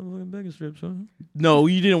me them motherfucking bacon strips. Huh? No,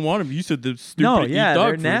 you didn't want them. You said the stupid. No, eat yeah, dog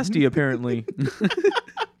they're food. nasty apparently.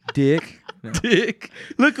 Dick. No. Dick.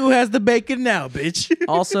 Look who has the bacon now, bitch.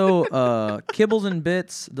 Also, kibbles and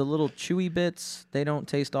bits, the little chewy bits, they don't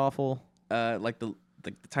taste awful. Like the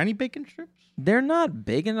tiny bacon strips. They're not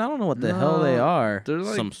bacon. I don't know what the hell they are. They're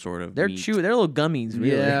like, Some sort of. They're meat. chewy. They're little gummies,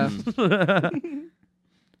 really. Yeah.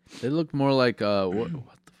 They look more like what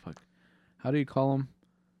the fuck? How do you call them?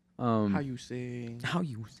 How you say? How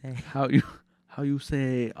you say? How you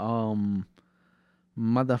say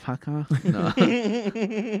motherfucker? No.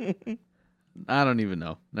 I don't even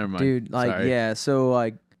know. Never mind. Dude, like, Sorry. yeah, so,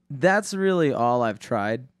 like, that's really all I've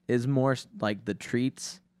tried is more, like, the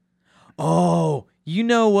treats. Oh, you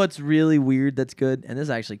know what's really weird that's good? And this is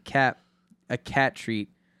actually a cat treat,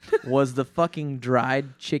 was the fucking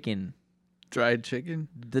dried chicken. Dried chicken?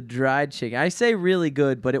 The dried chicken. I say really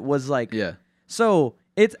good, but it was, like... Yeah. So,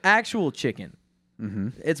 it's actual chicken. Mm-hmm.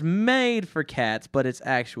 It's made for cats, but it's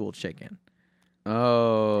actual chicken.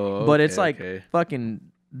 Oh, But it's, like, okay. fucking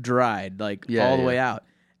dried, like, Yeah, all the yeah. way out.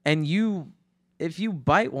 And if you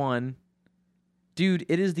bite one, dude,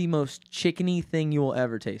 it is the most chickeny thing you will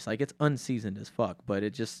ever taste. Like, it's unseasoned as fuck, but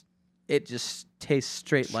it just tastes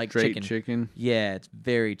straight like chicken. Yeah, it's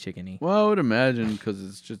very chickeny. Well, I would imagine because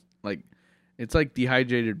it's just like it's like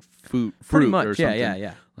dehydrated fruit Pretty much, or something.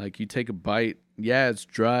 yeah. Like you take a bite, yeah, it's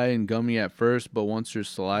dry and gummy at first, but once your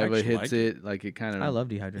saliva actually hits like it, like it kind of I love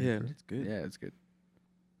dehydrated Yeah, fruit. it's good. yeah, it's good.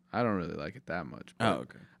 I don't really like it that much. But Oh,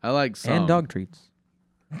 okay. I like some. And dog treats.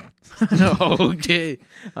 Okay.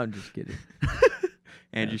 I'm just kidding.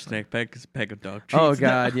 And your snack pack is a pack of dog treats. Oh,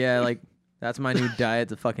 God, yeah, like, that's my new diet,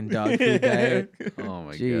 the fucking dog food diet. Oh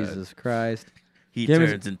my god. Jesus Christ. He Give me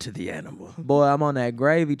turns into the animal. Boy, I'm on that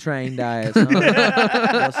gravy train diet, son.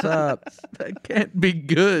 What's up? That can't be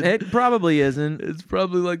good. It probably isn't. It's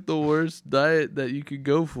probably like the worst diet that you could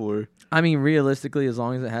go for. I mean, realistically, as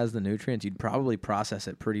long as it has the nutrients, you'd probably process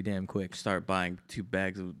it pretty damn quick. Start buying 3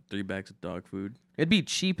 bags of dog food. It'd be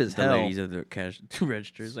cheap as The hell. ladies at the cash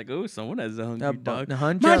registers like, oh, someone has a hungry dog.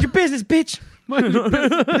 Mind Mind your business, bitch. Mind your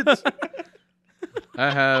business, bitch.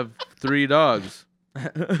 I have 3 dogs.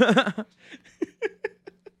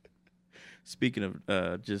 Speaking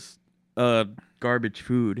of just garbage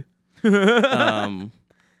food,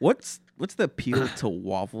 what's the appeal to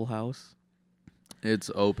Waffle House?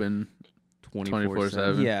 It's open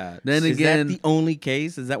 24/7. Yeah. Then Is again, that the only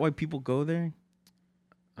case? Is that why people go there?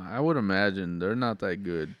 I would imagine they're not that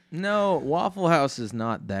good. No, Waffle House is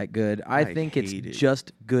not that good. I think it's hate it.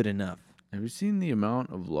 just good enough. Have you seen the amount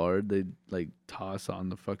of lard they like toss on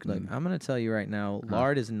the fucking? Look, I'm gonna tell you right now,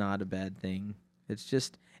 lard is not a bad thing. It's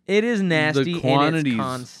just it is nasty. The quantities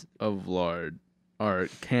and it's of lard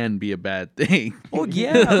can be a bad thing. Oh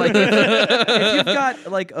yeah, like if you've got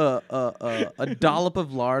like a dollop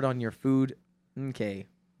of lard on your food, okay,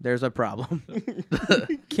 there's a problem.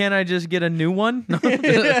 Can I just get a new one?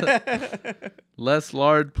 Less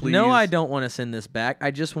lard, please. No, I don't want to send this back.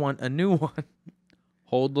 I just want a new one.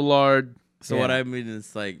 Hold the lard. So Yeah. what I mean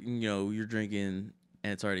is like, you're drinking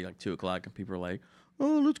and it's already like 2:00 and people are like,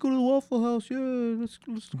 oh, let's go to the Waffle House. Yeah, let's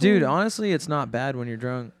go. Dude, honestly, it's not bad when you're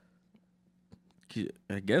drunk.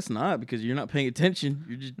 I guess not because you're not paying attention.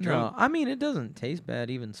 You're just drunk. No, I mean it doesn't taste bad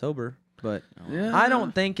even sober, but Yeah. I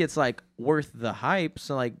don't think it's like worth the hype.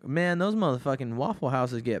 So like, man, those motherfucking Waffle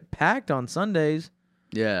Houses get packed on Sundays.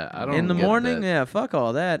 Yeah, I don't. In the get morning, that. yeah, fuck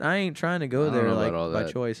all that. I ain't trying to go I don't there know like about all by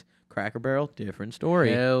that. choice. Cracker Barrel, different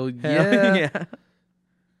story. Hell Hell yeah. yeah.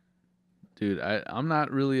 Dude, I'm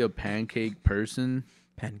not really a pancake person,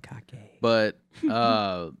 Pancake. but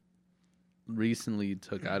recently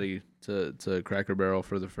took Adi to Cracker Barrel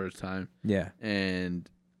for the first time, Yeah. and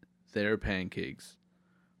their pancakes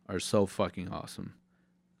are so fucking awesome.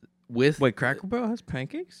 with Wait, Cracker Barrel has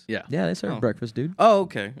pancakes? yeah. Yeah, they serve Oh. breakfast, dude. Oh,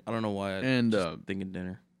 okay. I don't know why. And, thinking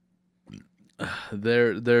dinner.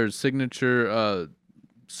 Their signature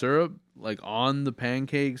syrup like on the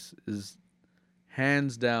pancakes is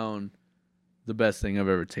hands down the best thing I've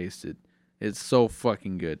ever tasted. It's so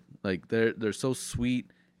fucking good. Like they're so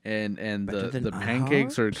sweet and Better than the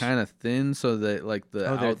pancakes are ours? kind of thin, so that like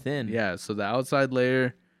the they're thin. Yeah, so the outside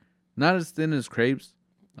layer not as thin as crepes.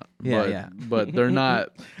 Yeah, but, yeah. But they're not.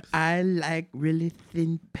 I like really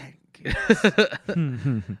thin pancakes.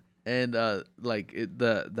 And like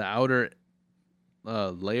the outer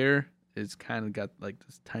layer is kind of got like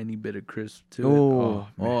this tiny bit of crisp to it. Oh,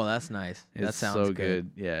 Man. that's nice. That It's sounds so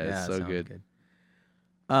good. Yeah, it's that so sounds good.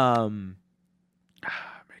 Making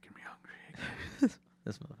me hungry.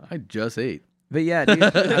 This motherfucker. I just ate. But yeah, dude.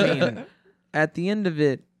 I mean, at the end of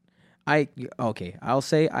it, I'll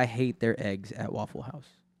say I hate their eggs at Waffle House.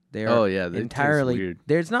 They're Oh yeah, they entirely taste weird.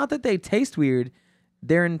 There's not that they taste weird.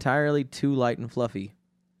 They're entirely too light and fluffy.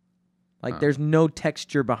 Like there's no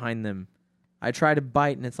texture behind them. I try to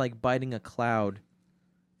bite and it's like biting a cloud,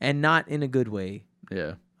 and not in a good way.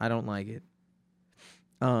 Yeah. I don't like it.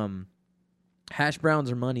 Hash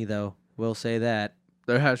browns are money though. We'll say that.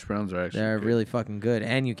 Their hash browns are actually They're good. really fucking good,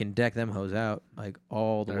 and you can deck them hoes out like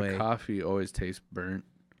all the Their way. coffee always tastes burnt.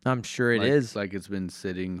 I'm sure it like, is. like it's been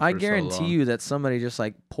sitting. I for guarantee so long. you that somebody just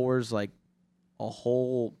like pours like a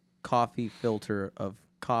whole coffee filter of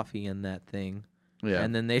coffee in that thing, Yeah.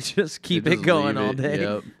 and then they just keep They it just going leave all it. day.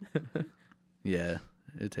 Yep. Yeah,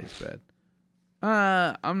 it tastes bad.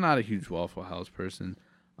 I'm not a huge Waffle House person.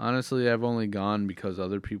 Honestly, I've only gone because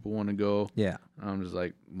other people want to go. Yeah. I'm just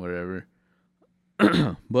like whatever.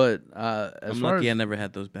 But as I'm far lucky I as never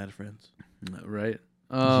had those bad friends. right,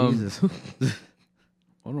 Jesus.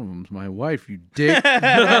 one of them's my wife. You dick. Oh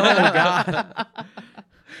God.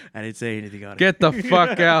 I didn't say anything on it. Get the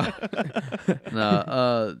fuck out.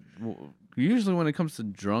 No, usually when it comes to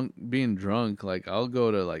being drunk, like I'll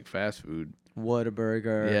go to like fast food.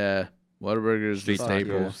 Whataburger. Yeah, Whataburger is the Street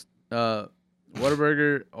staple.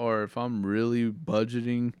 Whataburger, or if I'm really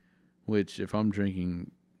budgeting, which if I'm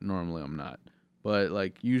drinking, normally I'm not. But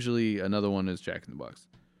like usually another one is Jack in the Box.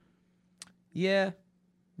 Yeah.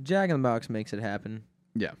 Jack in the Box makes it happen.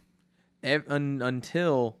 Yeah.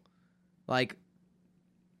 Until, like,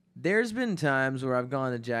 there's been times where I've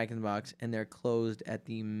gone to Jack in the Box and they're closed at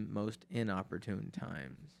the most inopportune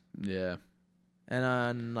times. Yeah.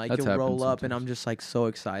 And like That's you'll roll happened up and I'm sometimes. just like so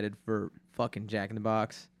excited for fucking Jack in the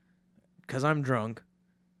Box because I'm drunk.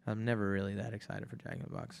 I'm never really that excited for Jack in the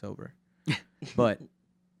Box sober. But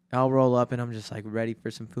I'll roll up and I'm just like ready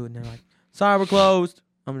for some food and they're like, sorry, we're closed.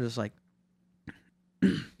 I'm just like,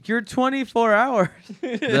 you're 24 hours.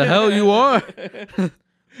 The hell you are.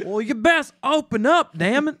 Well, you best open up,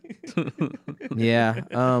 damn it. Yeah.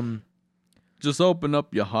 Just open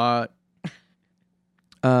up your heart.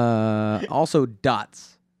 Also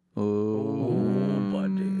Dots. Oh,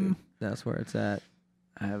 buddy. That's where it's at.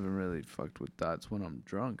 I haven't really fucked with Dots when I'm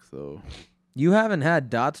drunk though. You haven't had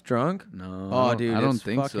Dots drunk? No. Oh, dude, I don't it's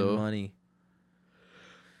think fucking so. money.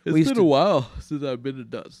 It's We used been to- a while since I've been to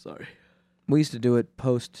Dots. Sorry. We used to do it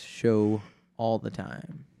post-show all the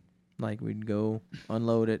time. Like, we'd go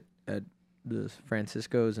unload it at the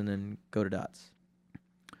Francisco's and then go to Dots.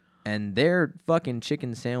 And their fucking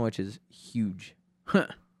chicken sandwich is huge.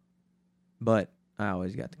 But I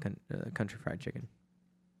always got the country fried chicken.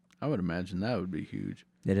 I would imagine that would be huge.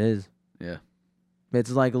 It is. Yeah.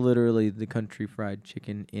 It's like literally the country fried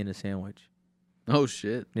chicken in a sandwich. Oh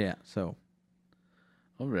shit. Yeah, so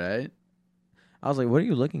All right. I was like, what are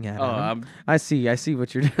you looking at? Oh, Adam? I see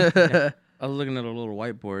what you're doing. I was looking at a little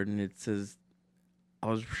whiteboard and it says, I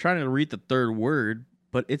was trying to read the third word,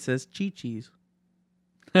 but it says Chi-Chi's.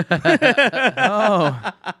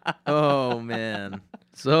 Oh, man.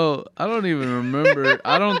 So I don't even remember.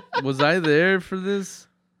 Was I there for this?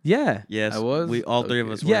 Yeah. Yes, I was? We all three of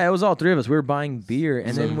Okay. us. Were. Yeah, it was all three of us. We were buying beer,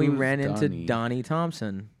 and So then we who's ran into Donnie? Donnie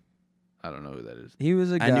Thompson. I don't know who that is. He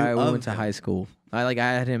was a I knew guy we of went to him. high school. I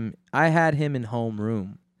had him in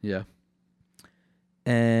homeroom, Yeah.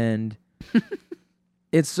 and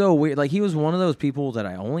it's so weird. Like, he was one of those people that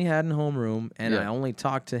I only had in homeroom, and I Yeah. only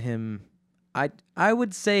talked to him. I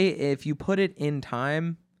would say if you put it in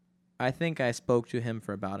time, I think I spoke to him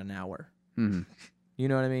for about an hour. Mhm. You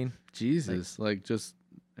know what I mean? Jesus, like just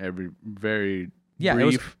every very Yeah, brief.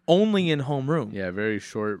 it was only in homeroom. Yeah, very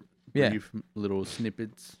short, Yeah. brief little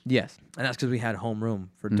snippets. Yes, and that's because we had homeroom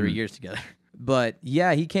for 3 Mhm. years together. But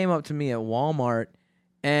yeah, he came up to me at Walmart,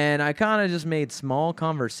 and I kind of just made small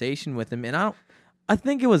conversation with him. And I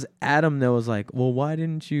think it was Adam that was like, "Well, why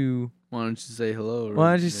didn't you Why don't you say hello?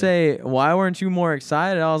 Why don't you say, why weren't you more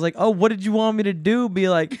excited? I was like, oh, what did you want me to do? Be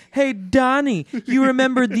like, hey, Donnie, you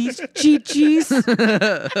remember these chi-chis?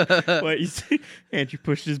 What, you see? And you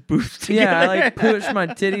pushed his boobs together. Yeah, I like pushed my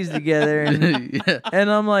titties together. And,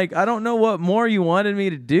 and I'm like, I don't know what more you wanted me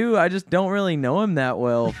to do. I just don't really know him that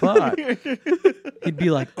well. Fuck. He'd be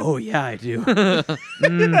like, oh, yeah, I do.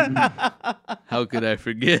 How could I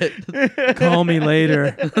forget? Call me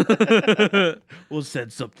later. We'll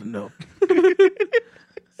set something up.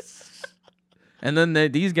 And then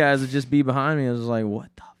these guys would just be behind me. I was like, what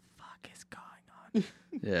the fuck is going on?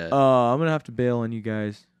 Yeah. I'm going to have to bail on you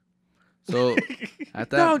guys. So at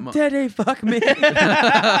that Don't Teddy fuck me.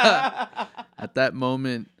 at that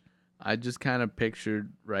moment, I just kind of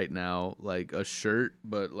pictured right now like a shirt,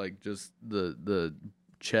 but like just the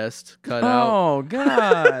chest cut out. Oh,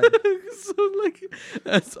 God. So like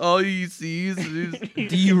that's all you see. Is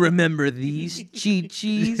Do you remember these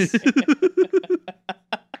chi-chis?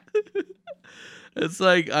 It's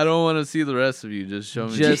like I don't want to see the rest of you. Just show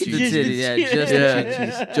me Just the the chi-chis. titties. Yeah, just the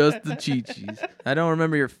chi-chis. Just the chi-chis. I don't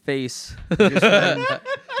remember your face.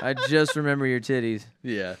 I just remember your titties.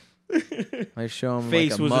 Yeah. I show him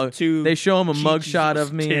Face like a was mug. a two. They show him a chi-chis mug shot was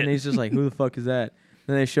of me, 10. and he's just like, "Who the fuck is that?"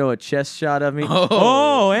 Then they show a chest shot of me. Oh.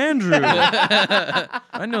 Oh, Andrew.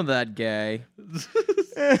 I know that guy.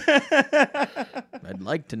 I'd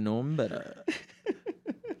like to know him better.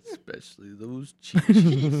 Especially those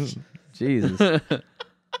chi-chis. Jesus.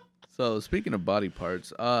 So speaking of body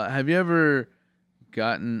parts, have you ever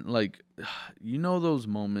gotten like, you know, those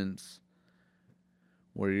moments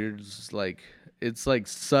where you're just like, it's like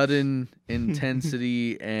sudden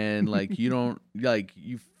intensity and like you don't like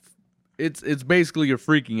you. It's basically you're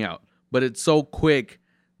freaking out, but it's so quick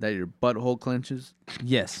that your butthole clenches.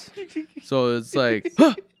 Yes. So it's like,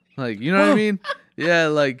 like you know what I mean? Yeah,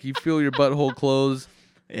 like you feel your butthole close.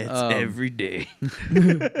 It's every day.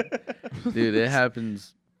 Dude, it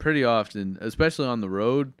happens pretty often, especially on the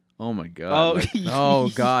road. Oh my god. Oh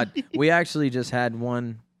God. We actually just had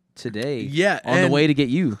one today. Yeah, On the way to get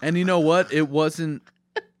you. And you know what? It wasn't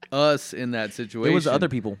us in that situation. It was other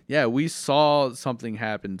people. Yeah, we saw something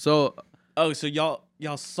happen. So So y'all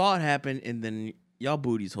saw it happen, and then y'all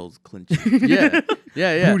booties holes clench. yeah.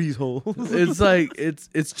 Booties holes. It's like it's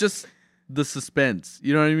just the suspense.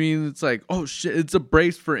 You know what I mean? It's like, oh shit, it's a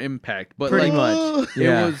brace for impact. But Pretty like, much.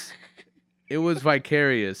 Yeah. it was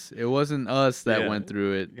vicarious. It wasn't us that went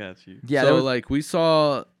through it. Got you. Yeah. So Was, like we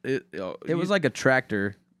saw it. it was like a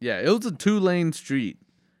tractor. Yeah, it was a 2-lane street,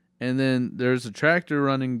 and then there's a tractor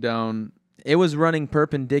running down. It was running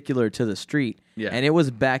perpendicular to the street. Yeah, And it was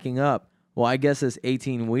backing up. Well, I guess this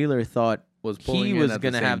 18-wheeler thought was pulling he in was at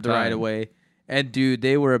going to same have the right time. of way. And, dude,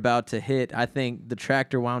 they were about to hit. I think the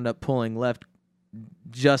tractor wound up pulling left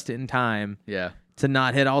just in time Yeah, to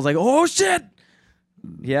not hit. I was like, oh, shit.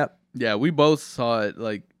 Yep. yeah, we both saw it.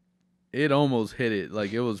 Like it almost hit it.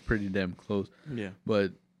 Like it was pretty damn close. Yeah.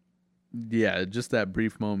 But yeah, just that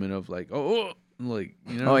brief moment of like, oh, like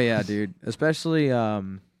you know. Oh, yeah, dude. Especially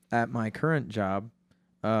at my current job.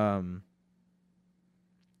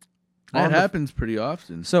 That happens pretty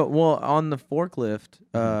often. So, well, on the forklift,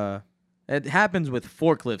 it happens with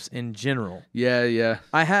forklifts in general. Yeah.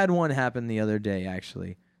 I had one happen the other day,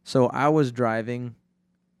 actually. So I was driving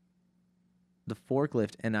the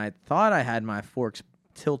forklift, and I thought I had my forks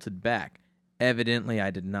tilted back. Evidently,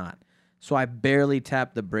 I did not. So I barely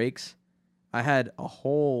tapped the brakes. I had a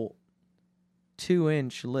whole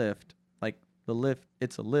 2-inch lift. Like, the lift,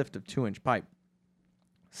 it's a lift of 2-inch pipe.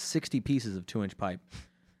 60 pieces of 2-inch pipe.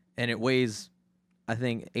 And it weighs, I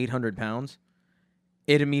think, 800 pounds.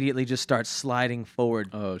 It immediately just starts sliding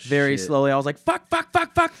forward very shit. slowly. I was like, fuck.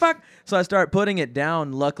 So I start putting it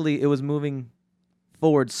down. Luckily, it was moving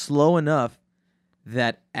forward slow enough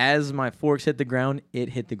that as my forks hit the ground, it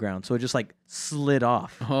hit the ground. So it just like slid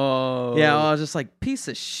off. Oh. Yeah, I was just like, piece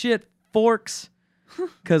of shit forks.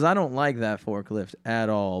 Because I don't like that forklift at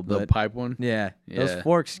all. The But pipe one. yeah, those Yeah.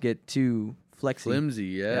 forks get too flexy. Flimsy.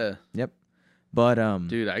 Yeah. Yep. But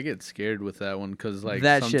Dude, I get scared with that one because like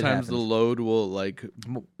That shit sometimes the happens. load will like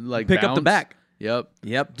pick up the bounce. back. Yep.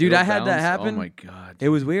 Dude, It'll I had that bounce. happen. Oh my god. It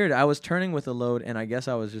was weird. I was turning with a load, and I guess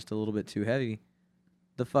I was just a little bit too heavy.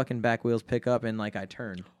 The fucking back wheels pick up, and like I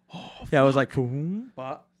turned. I was like, boom,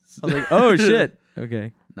 bop. I was like, oh shit.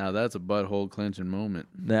 Okay, Now that's a butthole clenching moment.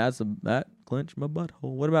 that clenched my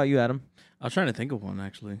butthole. What about you, Adam? I was trying to think of one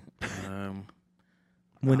actually.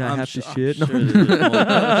 When I I'm have to su- I'm shit. Sure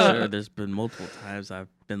I'm sure there's been multiple times I've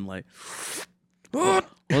been like, Well,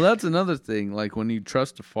 that's another thing. Like when you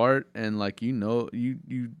trust a fart and like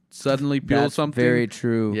you suddenly feel That's something. very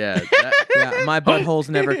true. Yeah. Yeah, my butthole's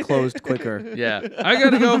never closed quicker. Yeah. I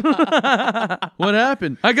gotta go. What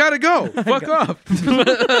happened? I gotta go. Fuck off.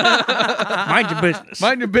 Mind your business.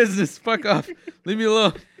 Mind your business. Fuck off. Leave me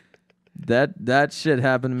alone. That shit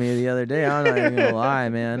happened to me the other day. I'm not even gonna lie,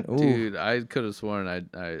 man. Ooh. Dude, I could have sworn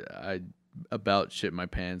I about shit my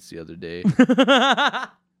pants the other day.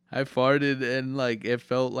 I farted and like it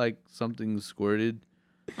felt like something squirted,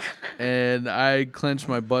 and I clenched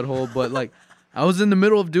my butthole. But like I was in the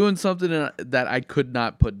middle of doing something that I could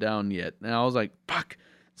not put down yet, and I was like, "Fuck!"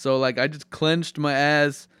 So like I just clenched my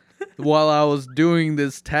ass while I was doing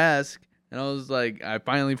this task, and I was like, I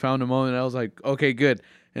finally found a moment. I was like, "Okay, good."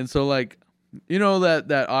 And so like, you know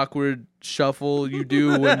that awkward shuffle you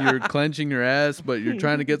do when you're clenching your ass, but you're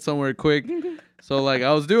trying to get somewhere quick. So like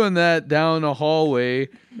I was doing that down a hallway,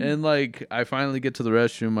 and like I finally get to the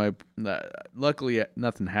restroom. Luckily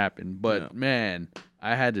nothing happened, but man,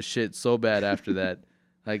 I had to shit so bad after that.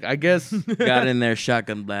 Like I guess got in there,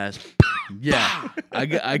 shotgun blast. Yeah,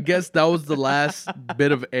 I guess that was the last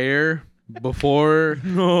bit of air before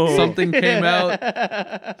something came out.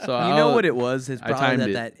 So you know what it was? It's I probably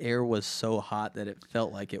timed that air was so hot that it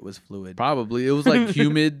felt like it was fluid. Probably it was like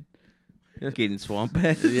humid. Getting swamp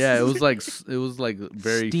ass. Yeah, it was like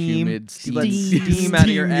very steam, humid. Steam out of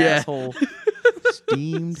your asshole.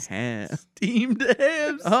 Steamed ham. Steamed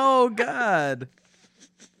hams. Oh God.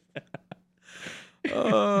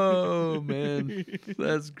 Oh man,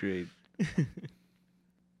 that's great.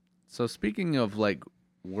 So speaking of like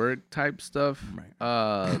work type stuff,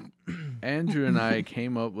 Andrew and I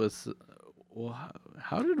came up with. Well,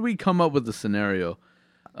 how did we come up with the scenario?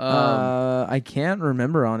 I can't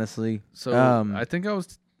remember honestly. So I think I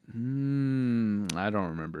was. I don't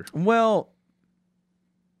remember. Well,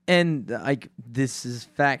 and like this is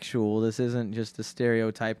factual. This isn't just a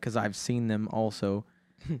stereotype because I've seen them also.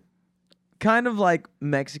 Kind of like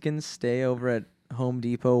Mexicans stay over at Home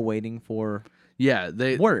Depot waiting for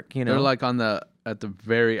they work. You know, they're like at the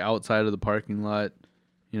very outside of the parking lot.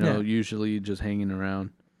 You know, usually just hanging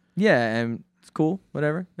around. Yeah, and it's cool.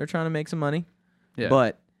 Whatever. They're trying to make some money. Yeah.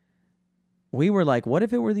 But we were like, what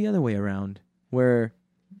if it were the other way around? Where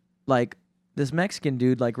like this Mexican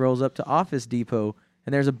dude like rolls up to Office Depot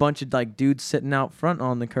and there's a bunch of like dudes sitting out front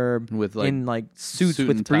on the curb with like in like suits suit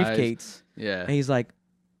with and ties. briefcases. Yeah. And he's like,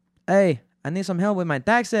 "Hey, I need some help with my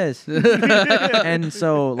taxes." And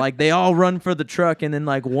so like they all run for the truck and then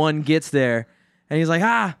like one gets there and he's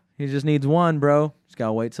like, he just needs one, bro. Just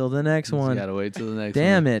gotta wait till the next one. Gotta wait till the next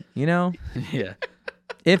Damn one. it, you know? Yeah.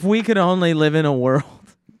 If we could only live in a world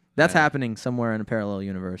that's happening somewhere in a parallel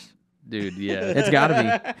universe. Dude, yeah. It's gotta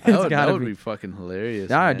be. That would be fucking hilarious.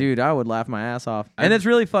 Man. Dude, I would laugh my ass off. And it's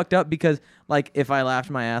really fucked up because like if I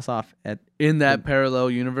laughed my ass off in that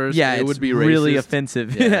parallel universe, it would be really racist.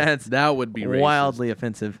 offensive. Yeah, that would be racist. Wildly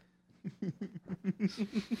offensive.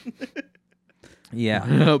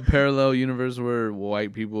 Yeah. A parallel universe where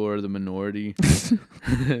white people are the minority.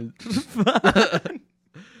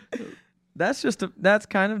 That's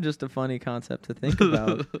kind of just a funny concept to think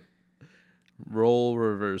about. Role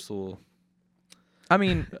reversal. I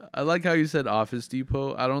mean, I like how you said Office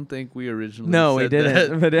Depot. I don't think we originally no, said we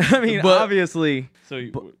didn't. that. But I mean, obviously. So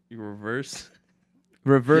you reverse?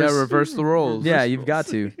 Reverse. Yeah, reverse the roles. Yeah, you've got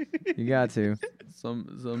to. You got to.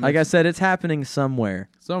 Some like I said, it's happening somewhere.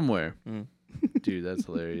 Somewhere. Dude, that's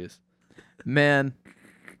hilarious. Man.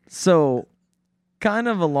 So, kind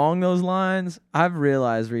of along those lines, I've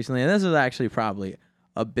realized recently, and this is actually probably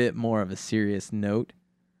a bit more of a serious note,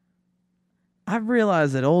 I've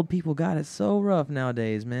realized that old people got it so rough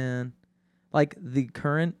nowadays, man. Like, the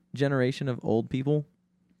current generation of old people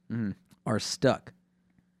are stuck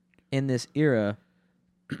in this era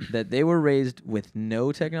that they were raised with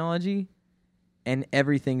no technology and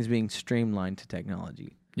everything's being streamlined to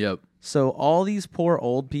technology. Yep. So all these poor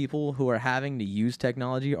old people who are having to use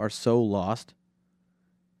technology are so lost.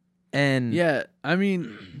 And yeah, I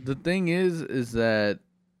mean, the thing is that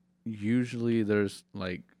usually there's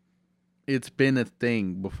like, it's been a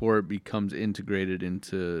thing before it becomes integrated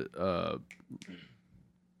into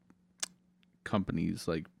companies.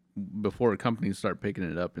 Like before companies start picking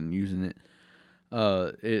it up and using it,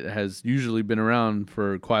 it has usually been around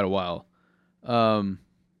for quite a while.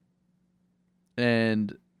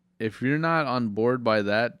 And if you're not on board by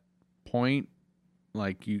that point,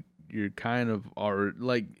 like you're kind of are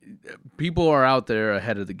like people are out there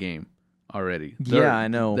ahead of the game already. I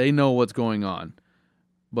know. They know what's going on.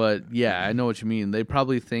 But yeah, I know what you mean. They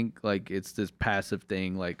probably think like it's this passive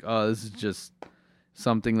thing, like, oh, this is just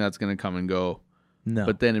something that's gonna come and go. No.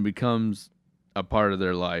 But then it becomes a part of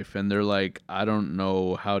their life, and they're like, I don't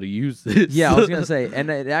know how to use this. Yeah, I was gonna say, and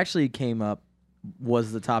it actually came up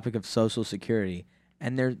was the topic of Social Security,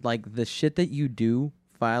 and they're like the shit that you do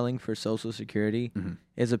filing for Social Security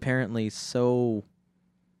is apparently so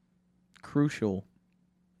crucial.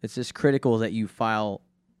 It's just critical that you file,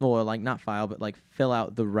 or like not file, but like fill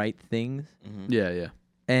out the right things. Yeah.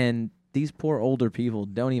 And these poor older people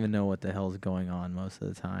don't even know what the hell's going on most of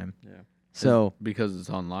the time. Yeah. So because it's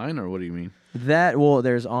online, or what do you mean?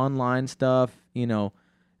 there's online stuff,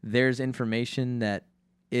 there's information that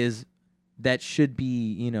should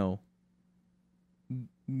be,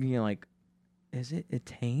 like, is it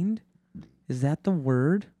attained? Is that the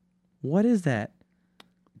word? What is that?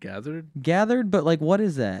 Gathered, but like, what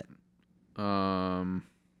is that?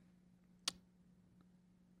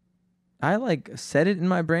 I like said it in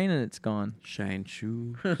my brain and it's gone. Shine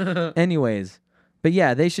shoe. Anyways, but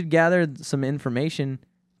yeah, they should gather some information,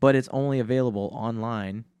 but it's only available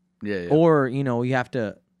online. Yeah. Or, you have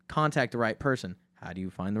to contact the right person. How do you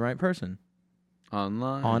find the right person?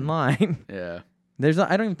 Online. Yeah. I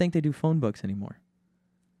don't even think they do phone books anymore.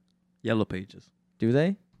 Yellow Pages. Do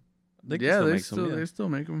they? They still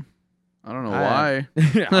make them. I don't know why.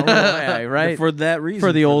 I don't know why, right? For that reason.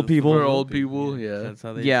 For the old people. For old people, yeah. That's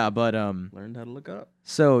how they learned how to look up.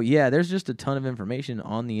 So, yeah, there's just a ton of information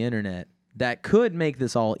on the internet that could make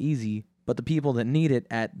this all easy, but the people that need it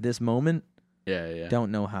at this moment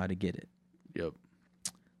don't know how to get it. Yep.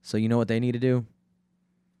 So, you know what they need to do?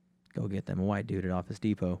 Go get them a white dude at Office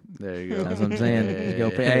Depot. There you go. That's what I'm saying. Just go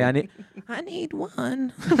pay. Hey, I need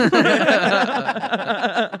one.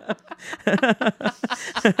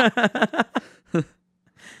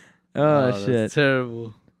 Oh shit! That's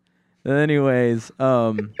terrible. Anyways,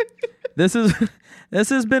 this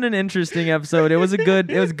has been an interesting episode. It was good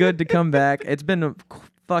to come back. It's been a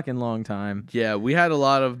fucking long time. Yeah, we had a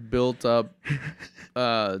lot of built up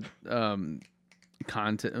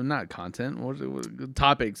content, not content,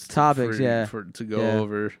 topics to go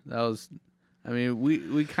over. That was, I mean,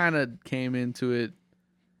 we kind of came into it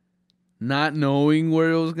not knowing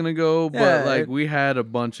where it was gonna go, but like we had a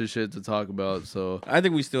bunch of shit to talk about. So I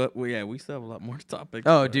think we still have a lot more topics.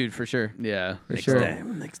 Oh, dude, for sure. Yeah, for sure.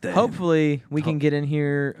 Next time. Hopefully, we can get in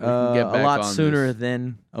here a lot sooner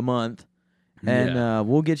than a month, and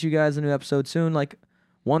we'll get you guys a new episode soon. Like,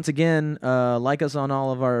 once again, like us on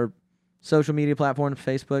all of our social media platforms: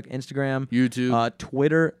 Facebook, Instagram, YouTube,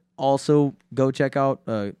 Twitter. Also, go check out.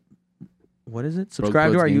 What is it?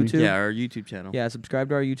 Subscribe to our YouTube. Yeah, our YouTube channel. Yeah, subscribe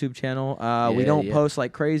to our YouTube channel. We don't post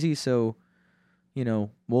like crazy, so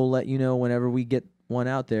we'll let you know whenever we get one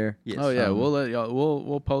out there. Yes. Oh yeah, we'll let y'all.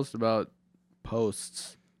 We'll post about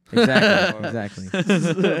posts. Exactly.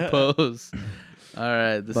 Posts. All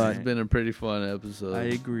right, this has been a pretty fun episode. I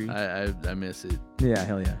agree. I miss it. Yeah,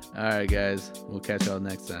 hell yeah. All right, guys. We'll catch y'all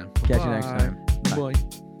next time. Catch you next time. Bye.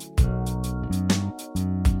 Bye.